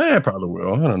 Yeah, probably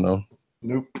will. I don't know.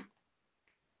 Nope.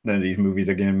 None of these movies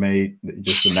are getting made. They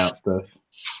just announce stuff.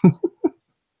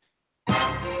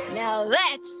 Now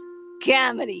that's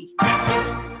comedy.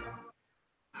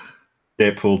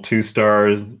 Deadpool 2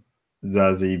 stars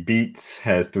Zazie Beetz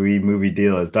has 3 movie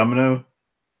deal as Domino.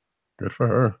 Good for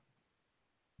her.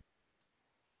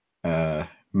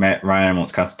 Matt Ryan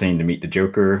wants Constantine to meet the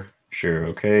Joker. Sure,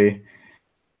 okay.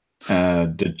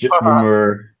 The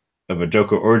rumor of a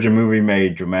Joker origin movie may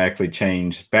dramatically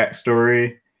change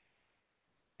backstory,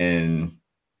 and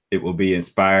it will be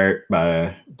inspired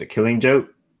by The Killing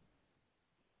Joke,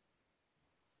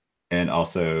 and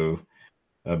also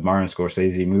a Martin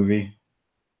Scorsese movie.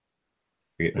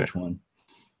 I forget which one.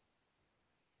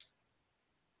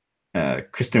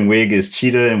 Kristen Wiig is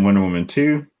Cheetah in Wonder Woman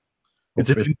 2. It's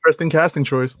an interesting casting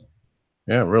choice.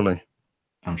 Yeah, really.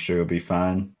 I'm sure it'll be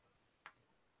fine.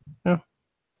 Yeah.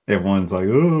 Everyone's like,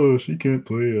 oh, she can't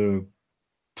play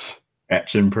a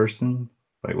action person.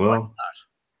 Like, well,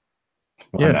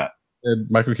 why not? And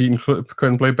Michael Keaton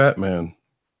couldn't play Batman.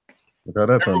 Look how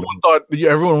that turned out.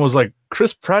 Everyone was like,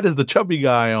 Chris Pratt is the chubby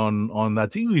guy on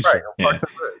that TV show. Right.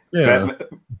 Yeah.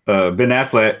 Ben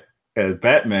Affleck as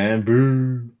Batman.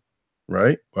 Boo.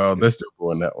 Right? Well, they're still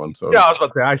doing that one. So yeah, I was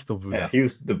about to say, I still do that. He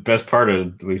was the best part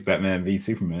of at least Batman v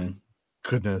Superman.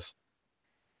 Goodness.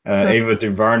 Ava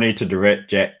DuVernay to direct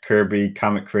Jack Kirby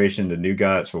comic creation The New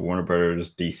Gods for Warner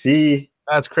Brothers DC.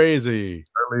 That's crazy.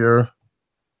 Earlier.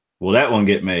 Will that one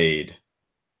get made?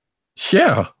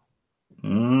 Yeah.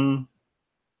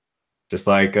 Just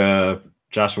like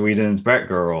Josh Whedon's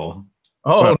Batgirl.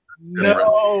 Oh,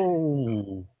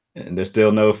 no. And there's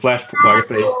still no Flash. Like I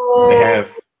say, they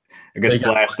have. I guess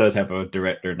Flash does have a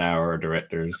director now, or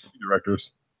directors.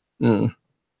 Mm.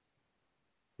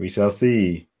 We shall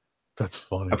see. That's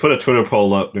funny. I put a Twitter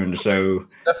poll up during the show.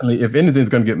 Definitely, if anything's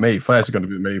going to get made, Flash is going to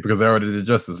get made because they already did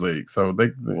Justice League. So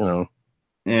they,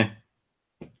 Yeah.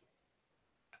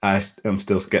 am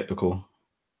still skeptical.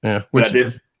 Yeah, But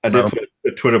I did put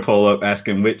a Twitter poll up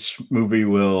asking which movie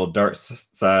will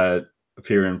Darkseid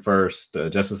appear in first,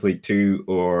 Justice League 2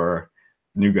 or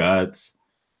New Gods?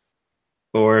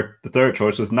 Or the third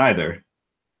choice was neither.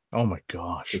 Oh my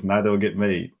gosh. If neither will get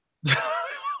made.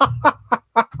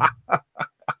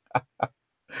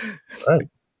 Right.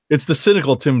 It's the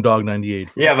cynical Tim Dog 98.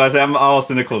 Yeah, but I'm all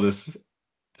cynical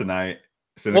tonight.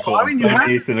 Cynical Well, I mean, on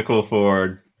Sony, cynical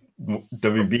for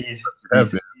WB.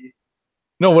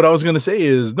 No, what I was going to say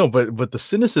is no, but the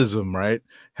cynicism, right,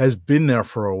 has been there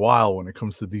for a while when it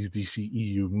comes to these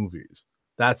DCEU movies.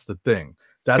 That's the thing.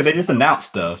 Because they just announce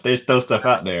stuff. They just throw stuff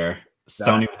out there.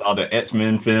 Sony with all the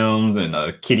X-Men films and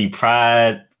a Kitty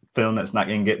Pryde film that's not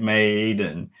going to get made,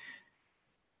 and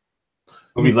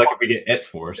we'll be lucky if we get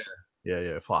X-Force.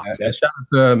 Yeah, Fox. Shout out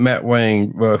to Matt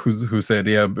Wang, who said,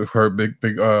 yeah, her big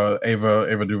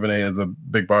Ava DuVernay is a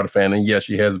big Barda fan, and yeah,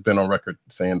 she has been on record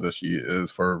saying that she is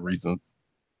for reasons.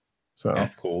 So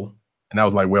that's cool. And that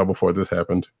was like well before this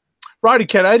happened. Roddy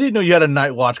Cat, I didn't know you had a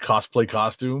Night Watch cosplay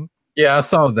costume. Yeah, I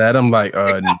saw that. I'm like,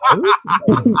 no.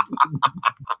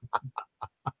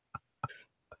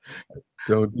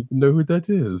 Don't even know who that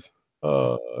is.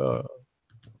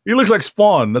 He looks like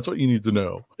Spawn. That's what you need to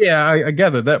know. Yeah, I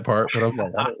gathered that part, but I'm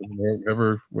like, I don't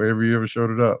know wherever you ever showed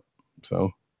it up.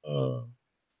 So, what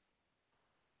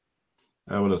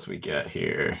else we got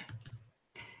here?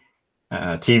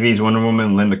 TV's Wonder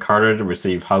Woman Linda Carter to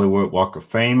receive Hollywood Walk of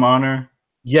Fame honor.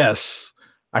 Yes.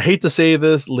 I hate to say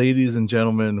this, ladies and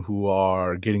gentlemen who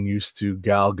are getting used to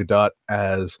Gal Gadot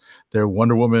as their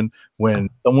Wonder Woman. When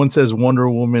someone says Wonder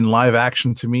Woman live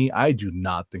action to me, I do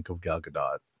not think of Gal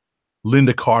Gadot.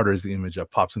 Linda Carter is the image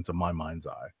that pops into my mind's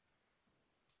eye.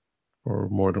 For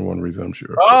more than one reason, I'm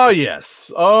sure. Oh,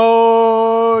 yes.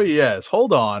 Oh, yes.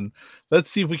 Hold on. Let's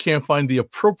see if we can't find the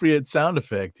appropriate sound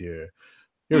effect here.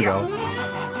 Here we go.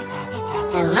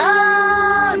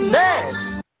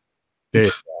 There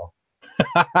you go.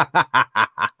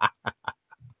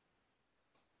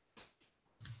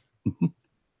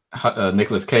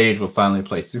 Nicolas Cage will finally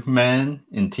play Superman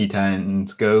in Teen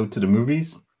Titans Go to the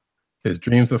movies. His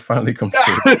dreams have finally come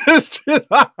true.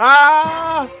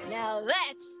 Now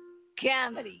that's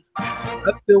comedy.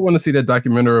 I still want to see that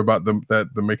documentary about the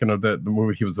making of the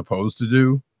movie he was supposed to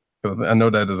do. I know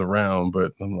that is around,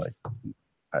 but I'm like,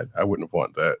 I wouldn't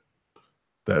want that.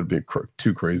 That'd be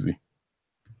too crazy.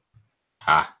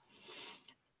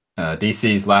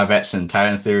 DC's live-action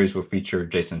Titan series will feature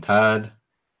Jason Todd.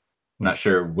 I'm not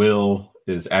sure Will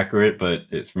is accurate, but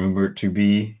it's rumored to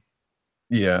be.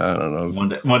 Yeah, I don't know.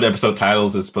 One of the episode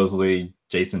titles is supposedly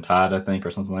Jason Todd, I think,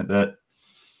 or something like that.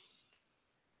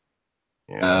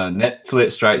 Yeah.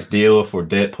 Netflix strikes deal for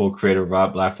Deadpool creator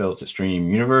Rob Liefeld's Extreme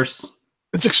Universe.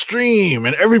 It's extreme,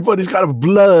 and everybody's got a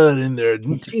blood in their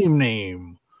team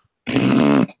name.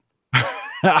 Pretty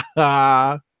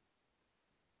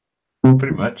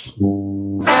much.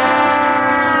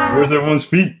 Where's everyone's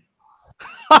feet?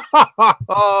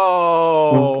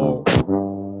 Oh,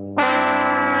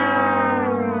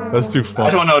 that's too funny.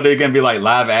 I don't know. They're gonna be like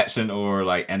live action or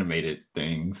like animated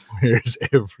things. Where's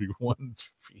everyone's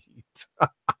feet? I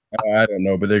don't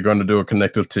know, but they're going to do a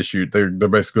connective tissue. They're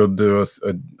basically going to do a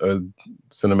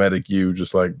cinematic U,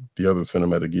 just like the other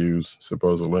cinematic U's,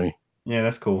 supposedly. Yeah,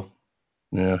 that's cool.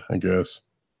 Yeah, I guess.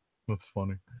 That's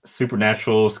funny.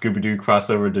 Supernatural Scooby-Doo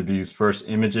crossover debuts first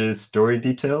images, story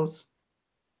details.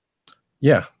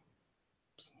 Yeah.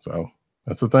 So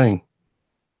that's the thing.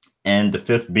 And the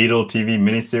fifth Beetle TV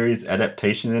miniseries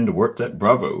adaptation in the works at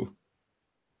Bravo.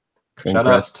 Shout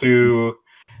outs to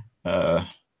the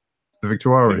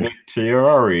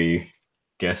Victuari,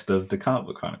 guest of the Comic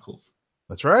Book Chronicles.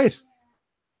 That's right.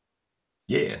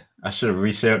 Yeah, I should have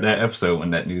reshared that episode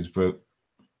when that news broke.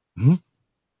 Mm-hmm.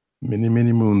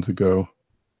 Many moons ago.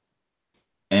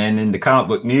 And in the comic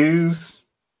book news,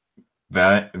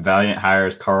 Valiant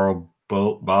hires Carl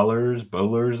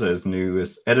Bollers as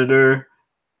newest editor.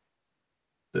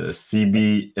 The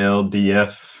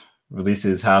CBLDF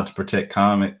releases How to Protect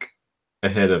Comic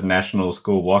ahead of National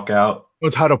School Walkout.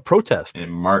 It's how to protest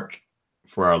in March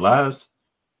for Our Lives.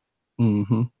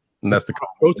 Mm-hmm. And that's the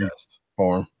protest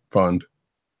fund.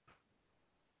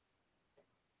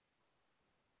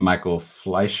 Michael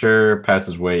Fleischer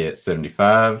passes away at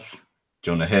 75.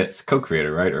 Jonah Hex,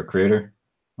 co-creator, right? Or creator?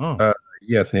 Oh.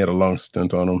 Yes, he had a long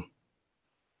stint on him.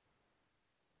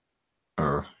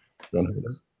 Or Jonah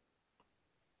Hex.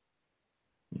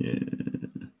 Yeah.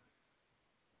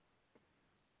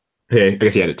 Hey, I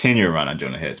guess he had a 10-year run on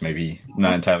Jonah Hex. Maybe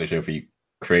not entirely sure if he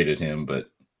created him,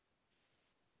 but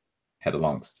had a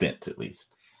long stint at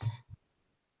least.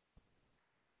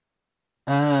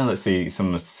 Let's see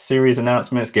some series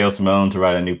announcements. Gail Simone to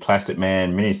write a new Plastic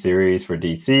Man miniseries for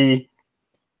DC.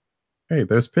 Hey,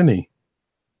 there's Penny.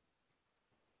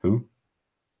 Who?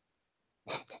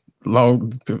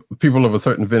 People of a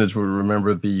certain vintage would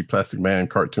remember the Plastic Man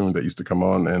cartoon that used to come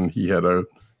on, and he had a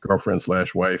girlfriend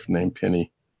 / wife named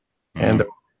Penny, and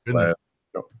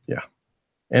yeah,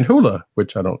 and Hula,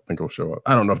 which I don't think will show up.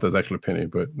 I don't know if there's actually Penny,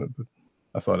 but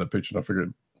I saw that picture and I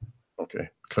figured, okay,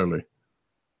 clearly.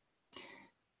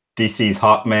 DC's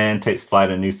Hawkman takes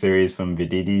flight, a new series from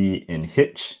Vididi and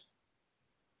Hitch.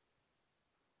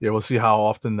 Yeah, we'll see how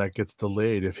often that gets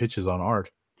delayed if Hitch is on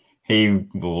art. He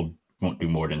won't do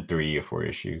more than 3 or 4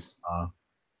 issues.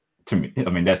 To me, I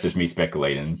mean, that's just me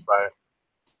speculating. Right.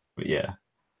 But yeah.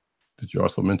 Did you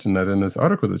also mention that in this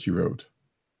article that you wrote?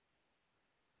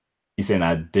 You saying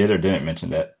I did or didn't mention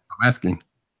that? I'm asking.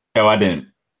 Oh, I didn't.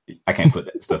 I can't put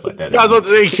that stuff like that. I was about to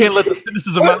say, you can't let the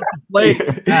cynicism out of play.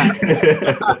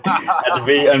 I have to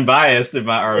be unbiased in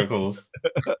my articles.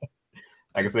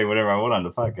 I can say whatever I want on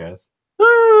the podcast.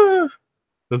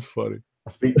 That's funny.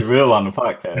 I speak the real on the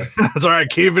podcast. That's all right,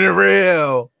 keeping it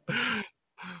real.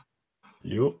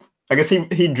 Yep. I guess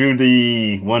he drew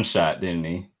the one shot, didn't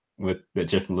he? That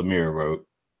Jeff Lemire wrote.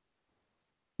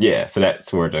 Yeah, so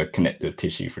that's where the connective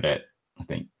tissue for that, I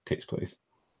think, takes place.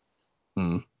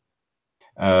 We'll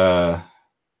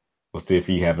see if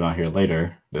you have it on here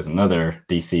later. There's another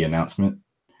DC announcement.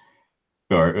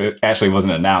 Or it actually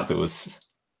wasn't announced, it was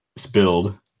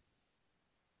spilled.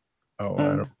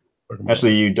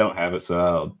 Actually, you don't have it, so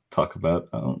I'll talk about.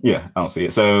 I don't see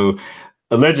it. So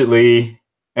allegedly,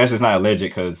 actually, it's not alleged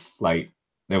because like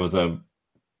there was a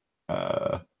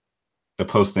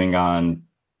posting on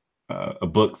a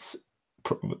book's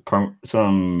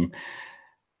some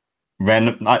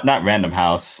random, not Random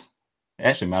House. It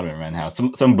actually might have been Random House.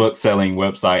 Some book selling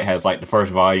website has like the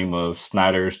first volume of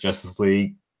Snyder's Justice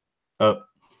League up.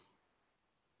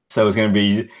 So it's going to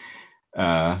be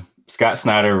Scott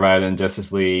Snyder writing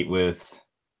Justice League with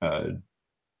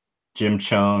Jim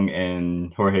Chung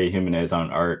and Jorge Jimenez on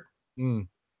art. And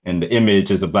the image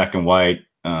is a black and white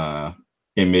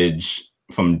image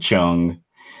from Chung.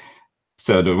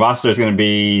 So the roster is going to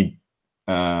be,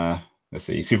 let's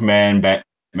see, Superman,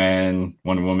 Batman,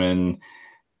 Wonder Woman,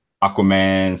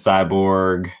 Aquaman,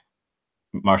 Cyborg,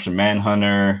 Martian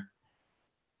Manhunter,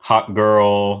 Hawk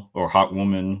Girl or Hawk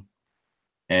Woman,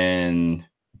 and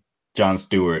John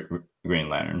Stewart, Green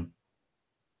Lantern.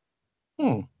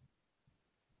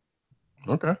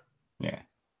 Okay. Yeah.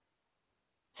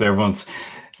 So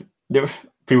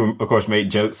people, of course,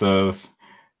 made jokes of,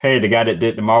 hey, the guy that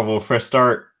did the Marvel Fresh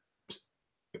Start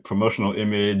promotional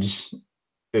image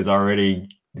is already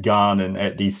gone and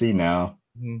at DC now.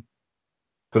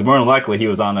 Because more than likely he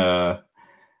was on a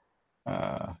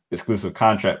exclusive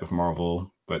contract with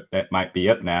Marvel, but that might be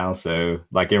up now. So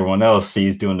like everyone else,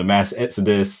 he's doing the mass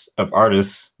exodus of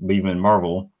artists leaving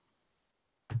Marvel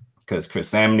because Chris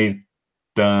Samney's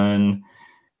done.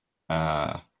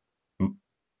 Was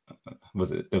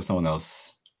it? There was someone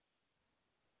else.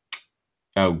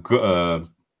 Was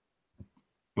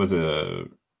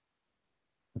it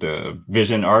the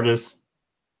Vision artist?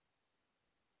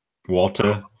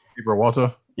 Gabriel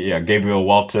Walter. Yeah, Gabriel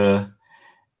Walter.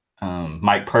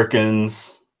 Mike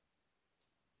Perkins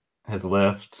has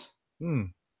left. So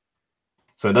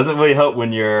it doesn't really help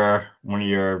when one of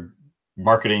your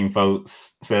marketing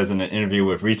folks says in an interview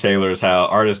with retailers how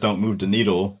artists don't move the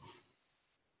needle.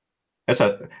 I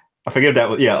forget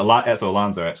that. Yeah, Eso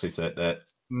Alonso actually said that.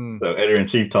 So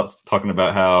editor-in-chief talking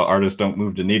about how artists don't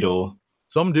move the needle.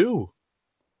 Some do.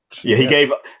 Yeah, he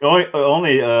gave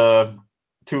only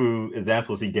 2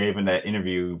 examples he gave in that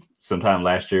interview sometime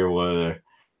last year were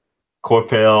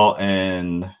Corpel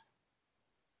and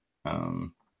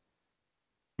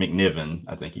McNiven,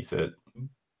 I think he said.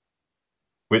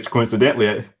 Which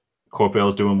coincidentally,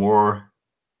 Corpel's doing more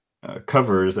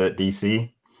covers at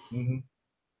DC.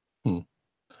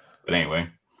 But anyway.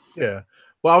 Yeah.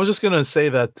 Well, I was just gonna say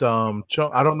that Chung,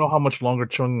 I don't know how much longer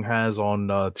Chung has on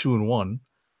 2-in-1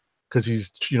 because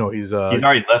he's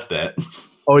already left that.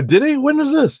 Oh, did he? When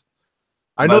was this?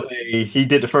 I know he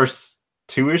did the first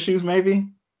 2 issues, maybe.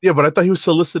 Yeah, but I thought he was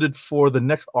solicited for the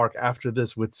next arc after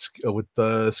this with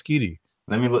Skeety.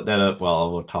 Let me look that up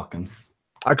while we're talking.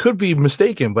 I could be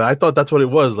mistaken, but I thought that's what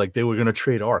it was. Like they were gonna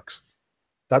trade arcs.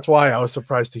 That's why I was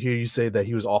surprised to hear you say that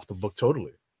he was off the book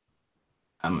totally.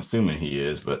 I'm assuming he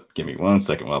is, but give me 1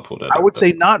 second while I pull that up. I would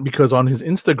say not, because on his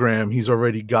Instagram, he's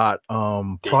already got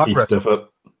progress stuff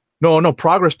up. No,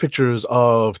 progress pictures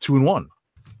of 2-in-1.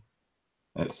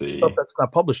 Let's see. Stuff that's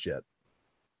not published yet.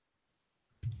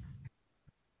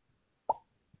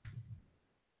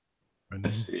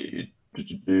 Let's see.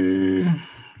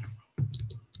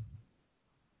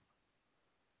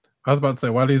 I was about to say,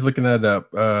 while he's looking that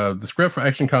up, the script for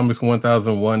Action Comics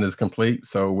 1001 is complete.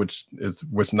 So, which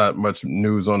not much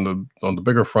news on the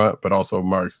bigger front, but also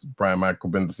marks Brian Michael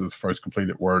Bendis' first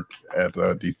completed work at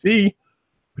DC,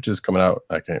 which is coming out.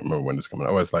 I can't remember when it's coming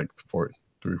out. Oh, it's like 3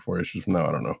 or 4 issues from now.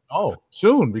 I don't know. Oh,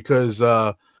 soon, because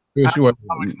issue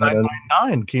Comics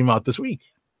 999 came out this week.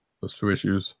 Those 2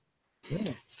 issues.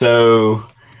 Yeah. So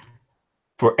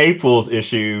for April's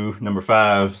issue number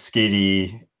 5,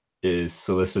 Skeety is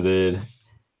solicited.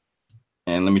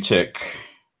 And let me check.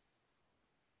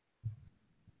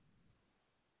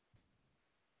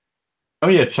 Oh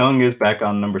yeah, Chung is back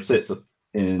on number 6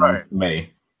 in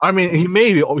May. I mean, he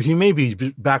may be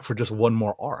back for just one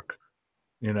more arc,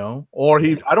 you know, or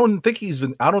I don't think he's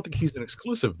an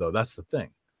exclusive though. That's the thing.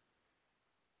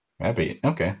 That'd be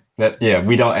okay.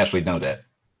 We don't actually know that.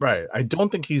 Right. I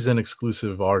don't think he's an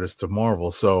exclusive artist to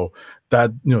Marvel, so that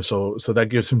so that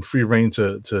gives him free reign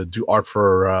to do art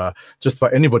for just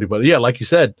about anybody. But yeah, like you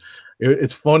said,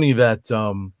 it's funny that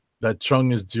that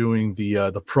Chung is doing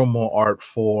the promo art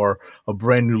for a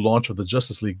brand new launch of the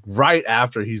Justice League right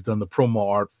after he's done the promo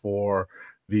art for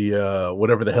the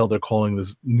whatever the hell they're calling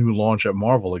this new launch at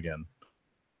Marvel again.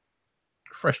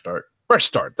 Fresh start. Fresh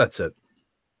start. That's it.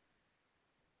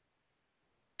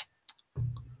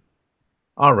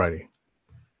 Alrighty.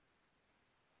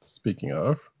 Speaking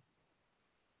of,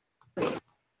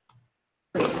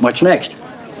 What's next?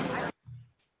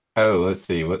 Oh, let's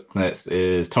see. What's next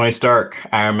is Tony Stark.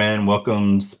 Iron Man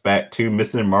welcomes back 2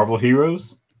 missing Marvel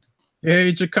heroes.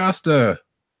 Yay, Jocasta.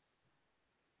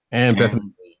 And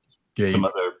Bethany Gabe. Some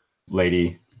other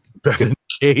lady. Bethany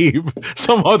Gabe.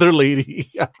 Some other lady.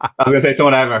 I was going to say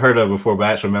someone I haven't heard of before, but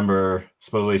I actually remember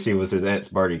supposedly she was his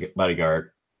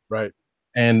ex-bodyguard. Right.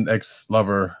 And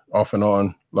ex-lover, off and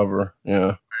on lover.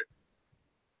 Yeah.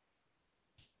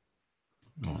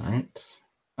 All right.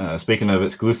 Speaking of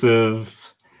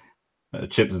exclusives,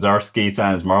 Chip Zdarsky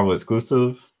signs Marvel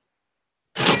exclusive.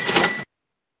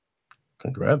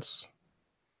 Congrats.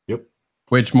 Yep.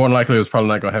 Which more than likely is probably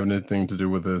not going to have anything to do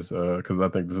with this, because I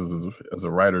think this is a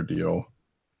writer deal,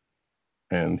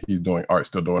 and he's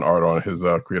still doing art on his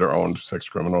creator-owned Sex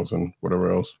Criminals and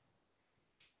whatever else.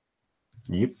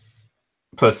 Yep.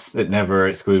 Plus, it never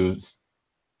excludes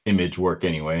Image work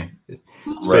anyway.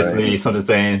 Especially something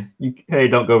saying, "Hey,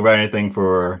 don't go write anything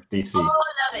for DC."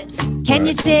 Can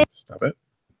you say? Stop it.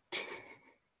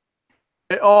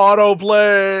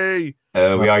 Autoplay. We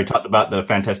already talked about the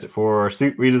Fantastic Four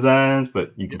suit redesigns,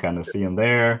 but you can kind of see them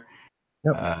there.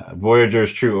 Yep.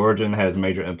 Voyager's true origin has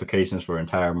major implications for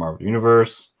entire Marvel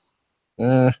universe.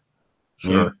 Sure.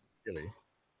 Yeah.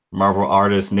 Marvel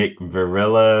artist Nick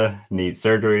Varela needs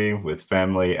surgery with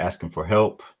family asking for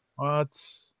help. What?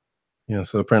 Yeah,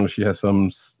 so apparently she has some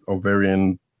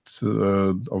ovarian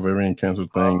cancer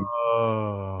thing.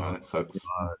 Oh, that sucks.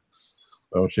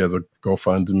 So she has a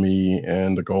GoFundMe,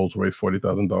 and the goal is to raise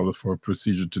 $40,000 for a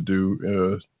procedure to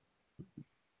do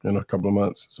in a couple of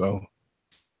months. So.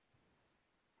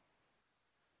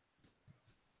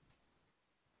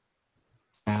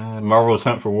 Marvel's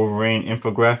Hunt for Wolverine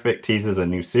infographic teases a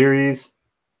new series.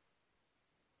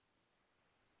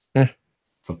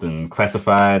 Something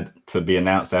classified to be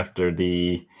announced after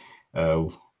the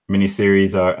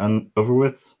miniseries are over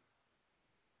with.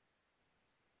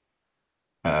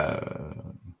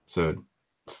 So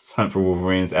Hunt for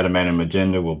Wolverine's adamantium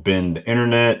agenda will bend the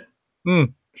internet.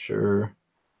 Sure.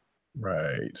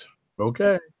 Right.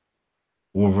 Okay.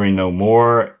 Wolverine No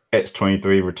More.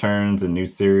 X-23 returns, a new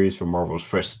series for Marvel's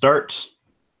Fresh Start.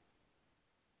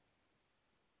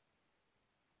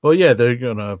 Well, yeah, they're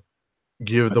gonna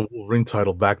give the Wolverine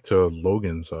title back to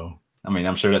Logan. So I mean,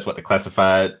 I'm sure that's what the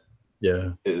classified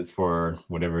is for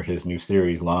whatever his new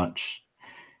series launch.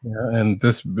 Yeah, and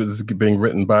this is being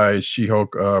written by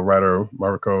She-Hulk writer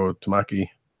Mariko Tamaki.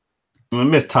 I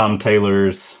miss Tom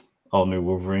Taylor's all new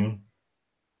Wolverine.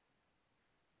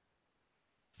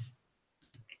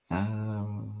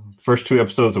 First 2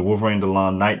 episodes of Wolverine the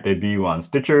Long Night debut on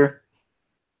Stitcher.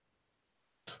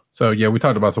 So yeah, we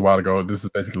talked about this a while ago. This is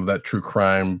basically that true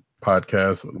crime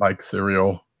podcast like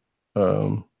Serial,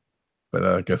 but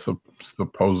I guess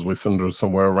supposedly centered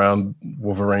somewhere around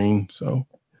Wolverine. So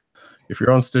if you're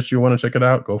on Stitcher, you want to check it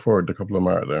out, go for it. A couple of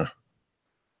them are there.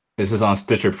 This is on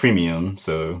Stitcher Premium,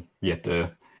 so you get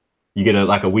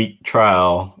a week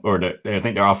trial, or I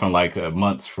think they're offering like a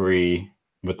month's free.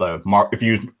 With if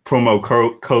you use promo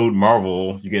code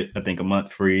Marvel, you get I think a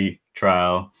month free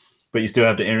trial, but you still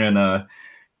have to enter in a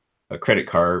credit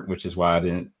card, which is why I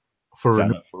didn't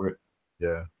sign up for it.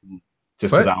 Yeah,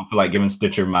 just because I don't feel like giving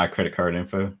Stitcher my credit card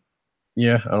info.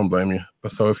 Yeah, I don't blame you.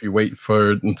 But so if you wait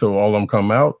for until all of them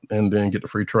come out and then get the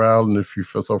free trial, and if you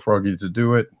feel so froggy to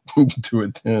do it, do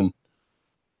it then.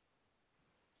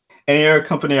 Any other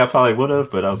company I probably would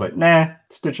have, but I was like, nah,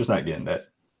 Stitcher's not getting that.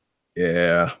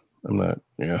 Yeah, I'm not.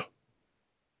 Yeah.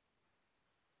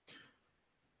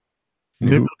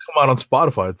 Maybe it'll come out on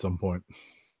Spotify at some point.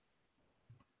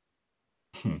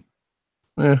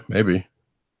 Yeah, maybe.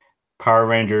 Power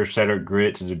Rangers Shattered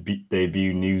Grid to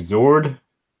debut new Zord.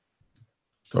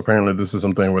 So apparently this is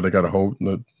something where they got a whole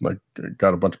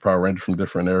got a bunch of Power Rangers from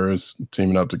different eras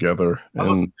teaming up together.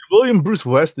 And William Bruce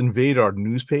West invade our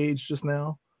news page just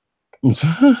now.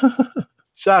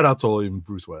 Shout out to William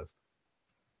Bruce West.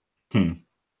 And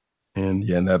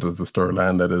yeah, and that is the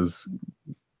storyline that is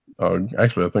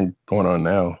actually I think going on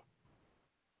now.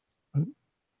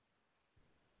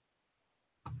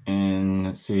 And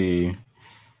let's see.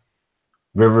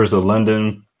 Rivers of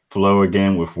London flow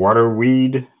again with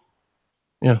waterweed.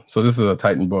 Yeah, so this is a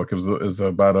Titan book. It's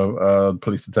about a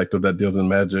police detective that deals in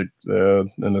magic, and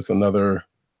it's another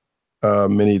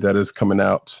mini that is coming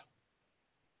out.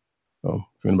 So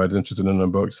if anybody's interested in the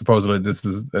book, supposedly this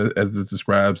is, as this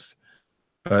describes,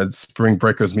 Spring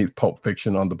Breakers meets Pulp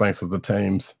Fiction on the banks of the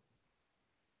Thames.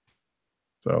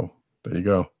 So there you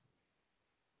go.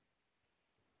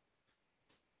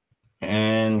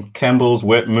 And Campbell's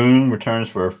Wet Moon returns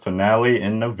for a finale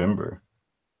in November.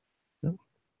 Yep.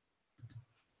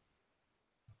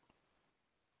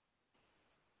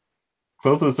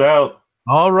 Close us out.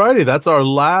 All righty, that's our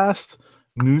last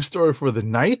news story for the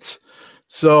night.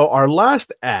 So our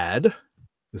last ad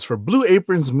is for Blue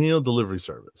Apron's meal delivery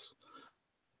service.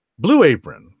 Blue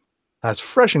Apron has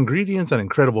fresh ingredients and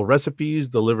incredible recipes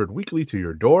delivered weekly to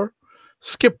your door.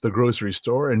 Skip the grocery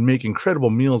store and make incredible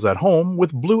meals at home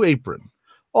with Blue Apron.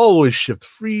 Always shipped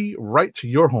free right to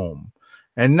your home.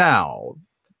 And now,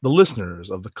 the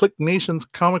listeners of the Click Nation's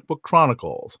Comic Book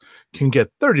Chronicles can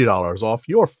get $30 off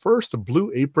your first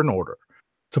Blue Apron order.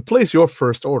 To place your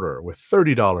first order with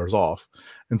 $30 off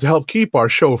and to help keep our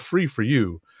show free for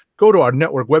you, go to our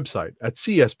network website at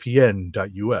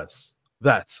cspn.us.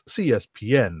 That's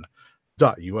cspn.us.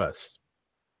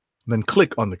 Then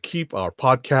click on the Keep Our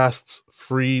Podcasts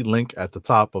free link at the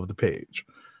top of the page.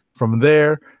 From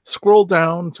there, scroll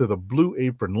down to the Blue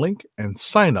Apron link and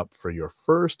sign up for your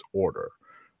first order.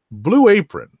 Blue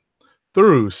Apron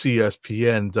through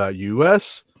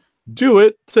cspn.us. Do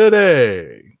it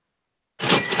today.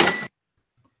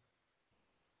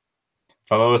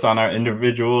 Follow us on our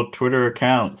individual Twitter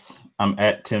accounts. I'm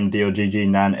at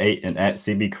TimDOGG98 and at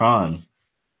CBCron.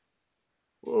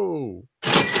 Whoa.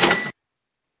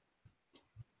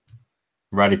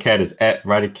 Roddy Cat is at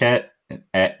Roddy Cat and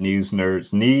at News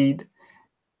Nerds Need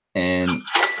and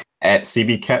at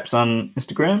CB Caps on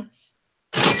Instagram.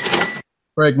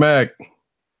 Greg Mac.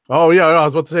 Oh yeah, I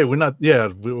was about to say we're not. Yeah,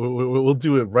 we'll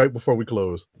do it right before we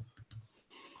close.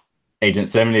 Agent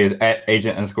 70 is at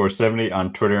Agent_70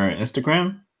 on Twitter and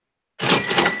Instagram.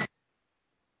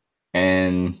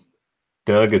 And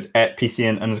Doug is at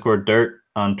PCN_dirt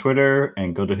on Twitter,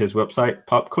 and go to his website,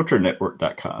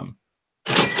 popculturenetwork.com.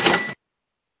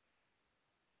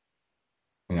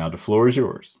 And now the floor is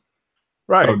yours.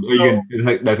 Right. That's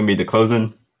going to be the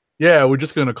closing? Yeah, we're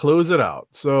just going to close it out.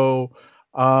 So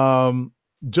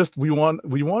we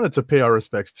wanted to pay our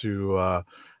respects to a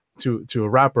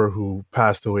rapper who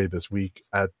passed away this week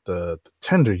at the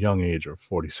tender young age of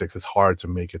 46. It's hard to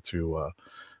make it to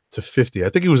 50. I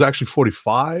think he was actually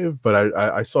 45, but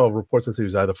I saw reports that he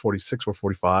was either 46 or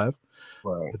 45.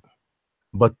 Right.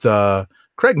 But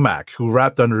Craig Mack, who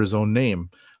rapped under his own name,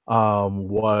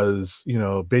 was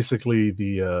basically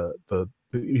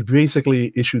he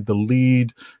basically issued the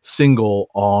lead single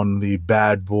on the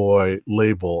Bad Boy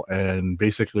label and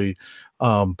basically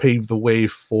paved the way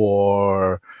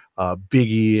for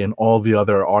Biggie and all the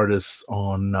other artists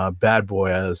on Bad Boy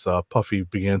as Puffy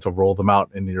began to roll them out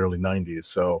in the early 90s.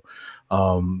 So,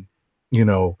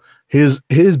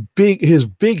 his big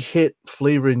hit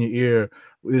Flavor in Your Ear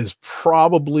is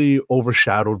probably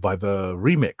overshadowed by the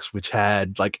remix, which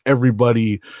had like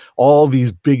everybody, all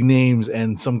these big names,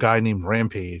 and some guy named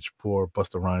Rampage, poor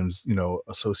Busta Rhymes,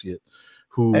 associate,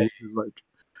 who is like,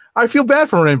 I feel bad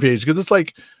for Rampage because it's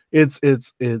like it's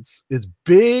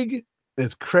Big,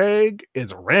 it's Craig,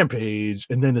 it's Rampage,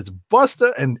 and then it's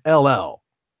Busta and LL.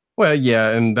 Well, yeah,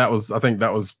 and I think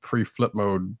that was pre-flip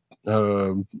mode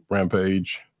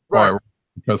Rampage, right?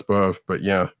 But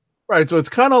yeah. Right, so it's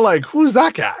kind of like, who's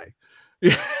that guy?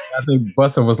 I think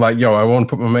Busta was like, "Yo, I want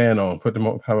to put my man on, put them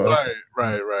on."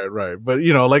 Right. But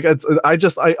like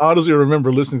I honestly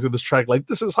remember listening to this track, like,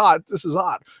 this is hot.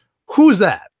 Who's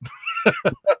that?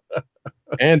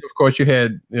 And of course, you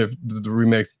had the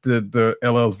remix, the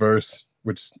LL's verse,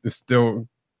 which is still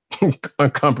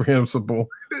incomprehensible.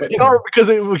 No,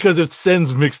 because it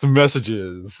sends mixed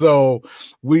messages. So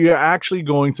we are actually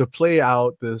going to play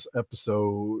out this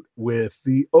episode with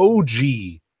the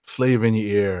OG Flavor in Your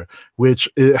Ear, which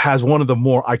it has one of the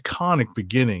more iconic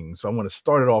beginnings. So I'm going to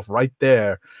start it off right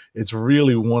there. It's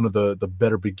really one of the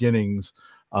better beginnings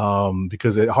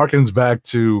because it harkens back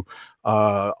to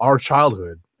our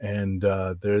childhood, and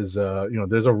there's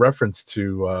a reference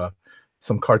to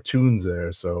some cartoons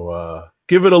there. So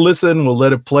give it a listen. We'll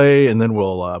let it play, and then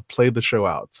we'll play the show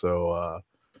out. So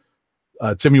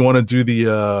Tim, you want to do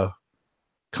the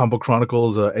Comic Book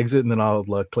Chronicles exit, and then I'll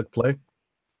click play.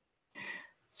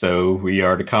 So we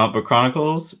are the Comic Book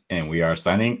Chronicles, and we are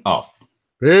signing off.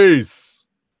 Peace.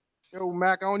 Yo,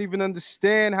 Mac, I don't even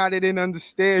understand how they didn't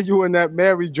understand you in that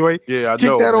Mary Joy. Yeah, I Kick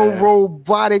know, that man. old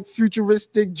robotic,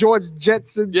 futuristic George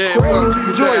Jetson. Yeah,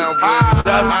 crazy joy.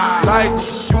 That's like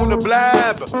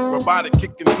Uniblab, robotic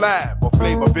kicking flab, or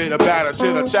flavor bit of batter,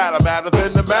 chitter chatter, matter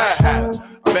than the Mad Hatter.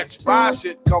 I bet you buy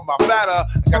shit, come my fatter.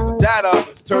 I got the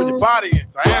data, turn your body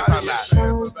into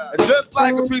antimatter. And just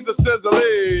like a piece of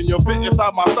sizzling, you'll fit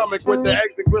inside my stomach with the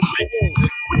exit crystal.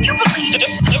 Would you believe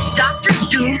it's Dr.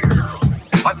 Doom?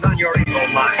 What's on your evil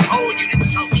mind? Oh, you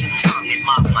insulting tongue and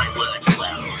mock my words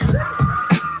well.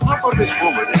 How about this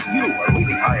rumor that you are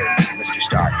really hired, Mr.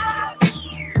 Stark?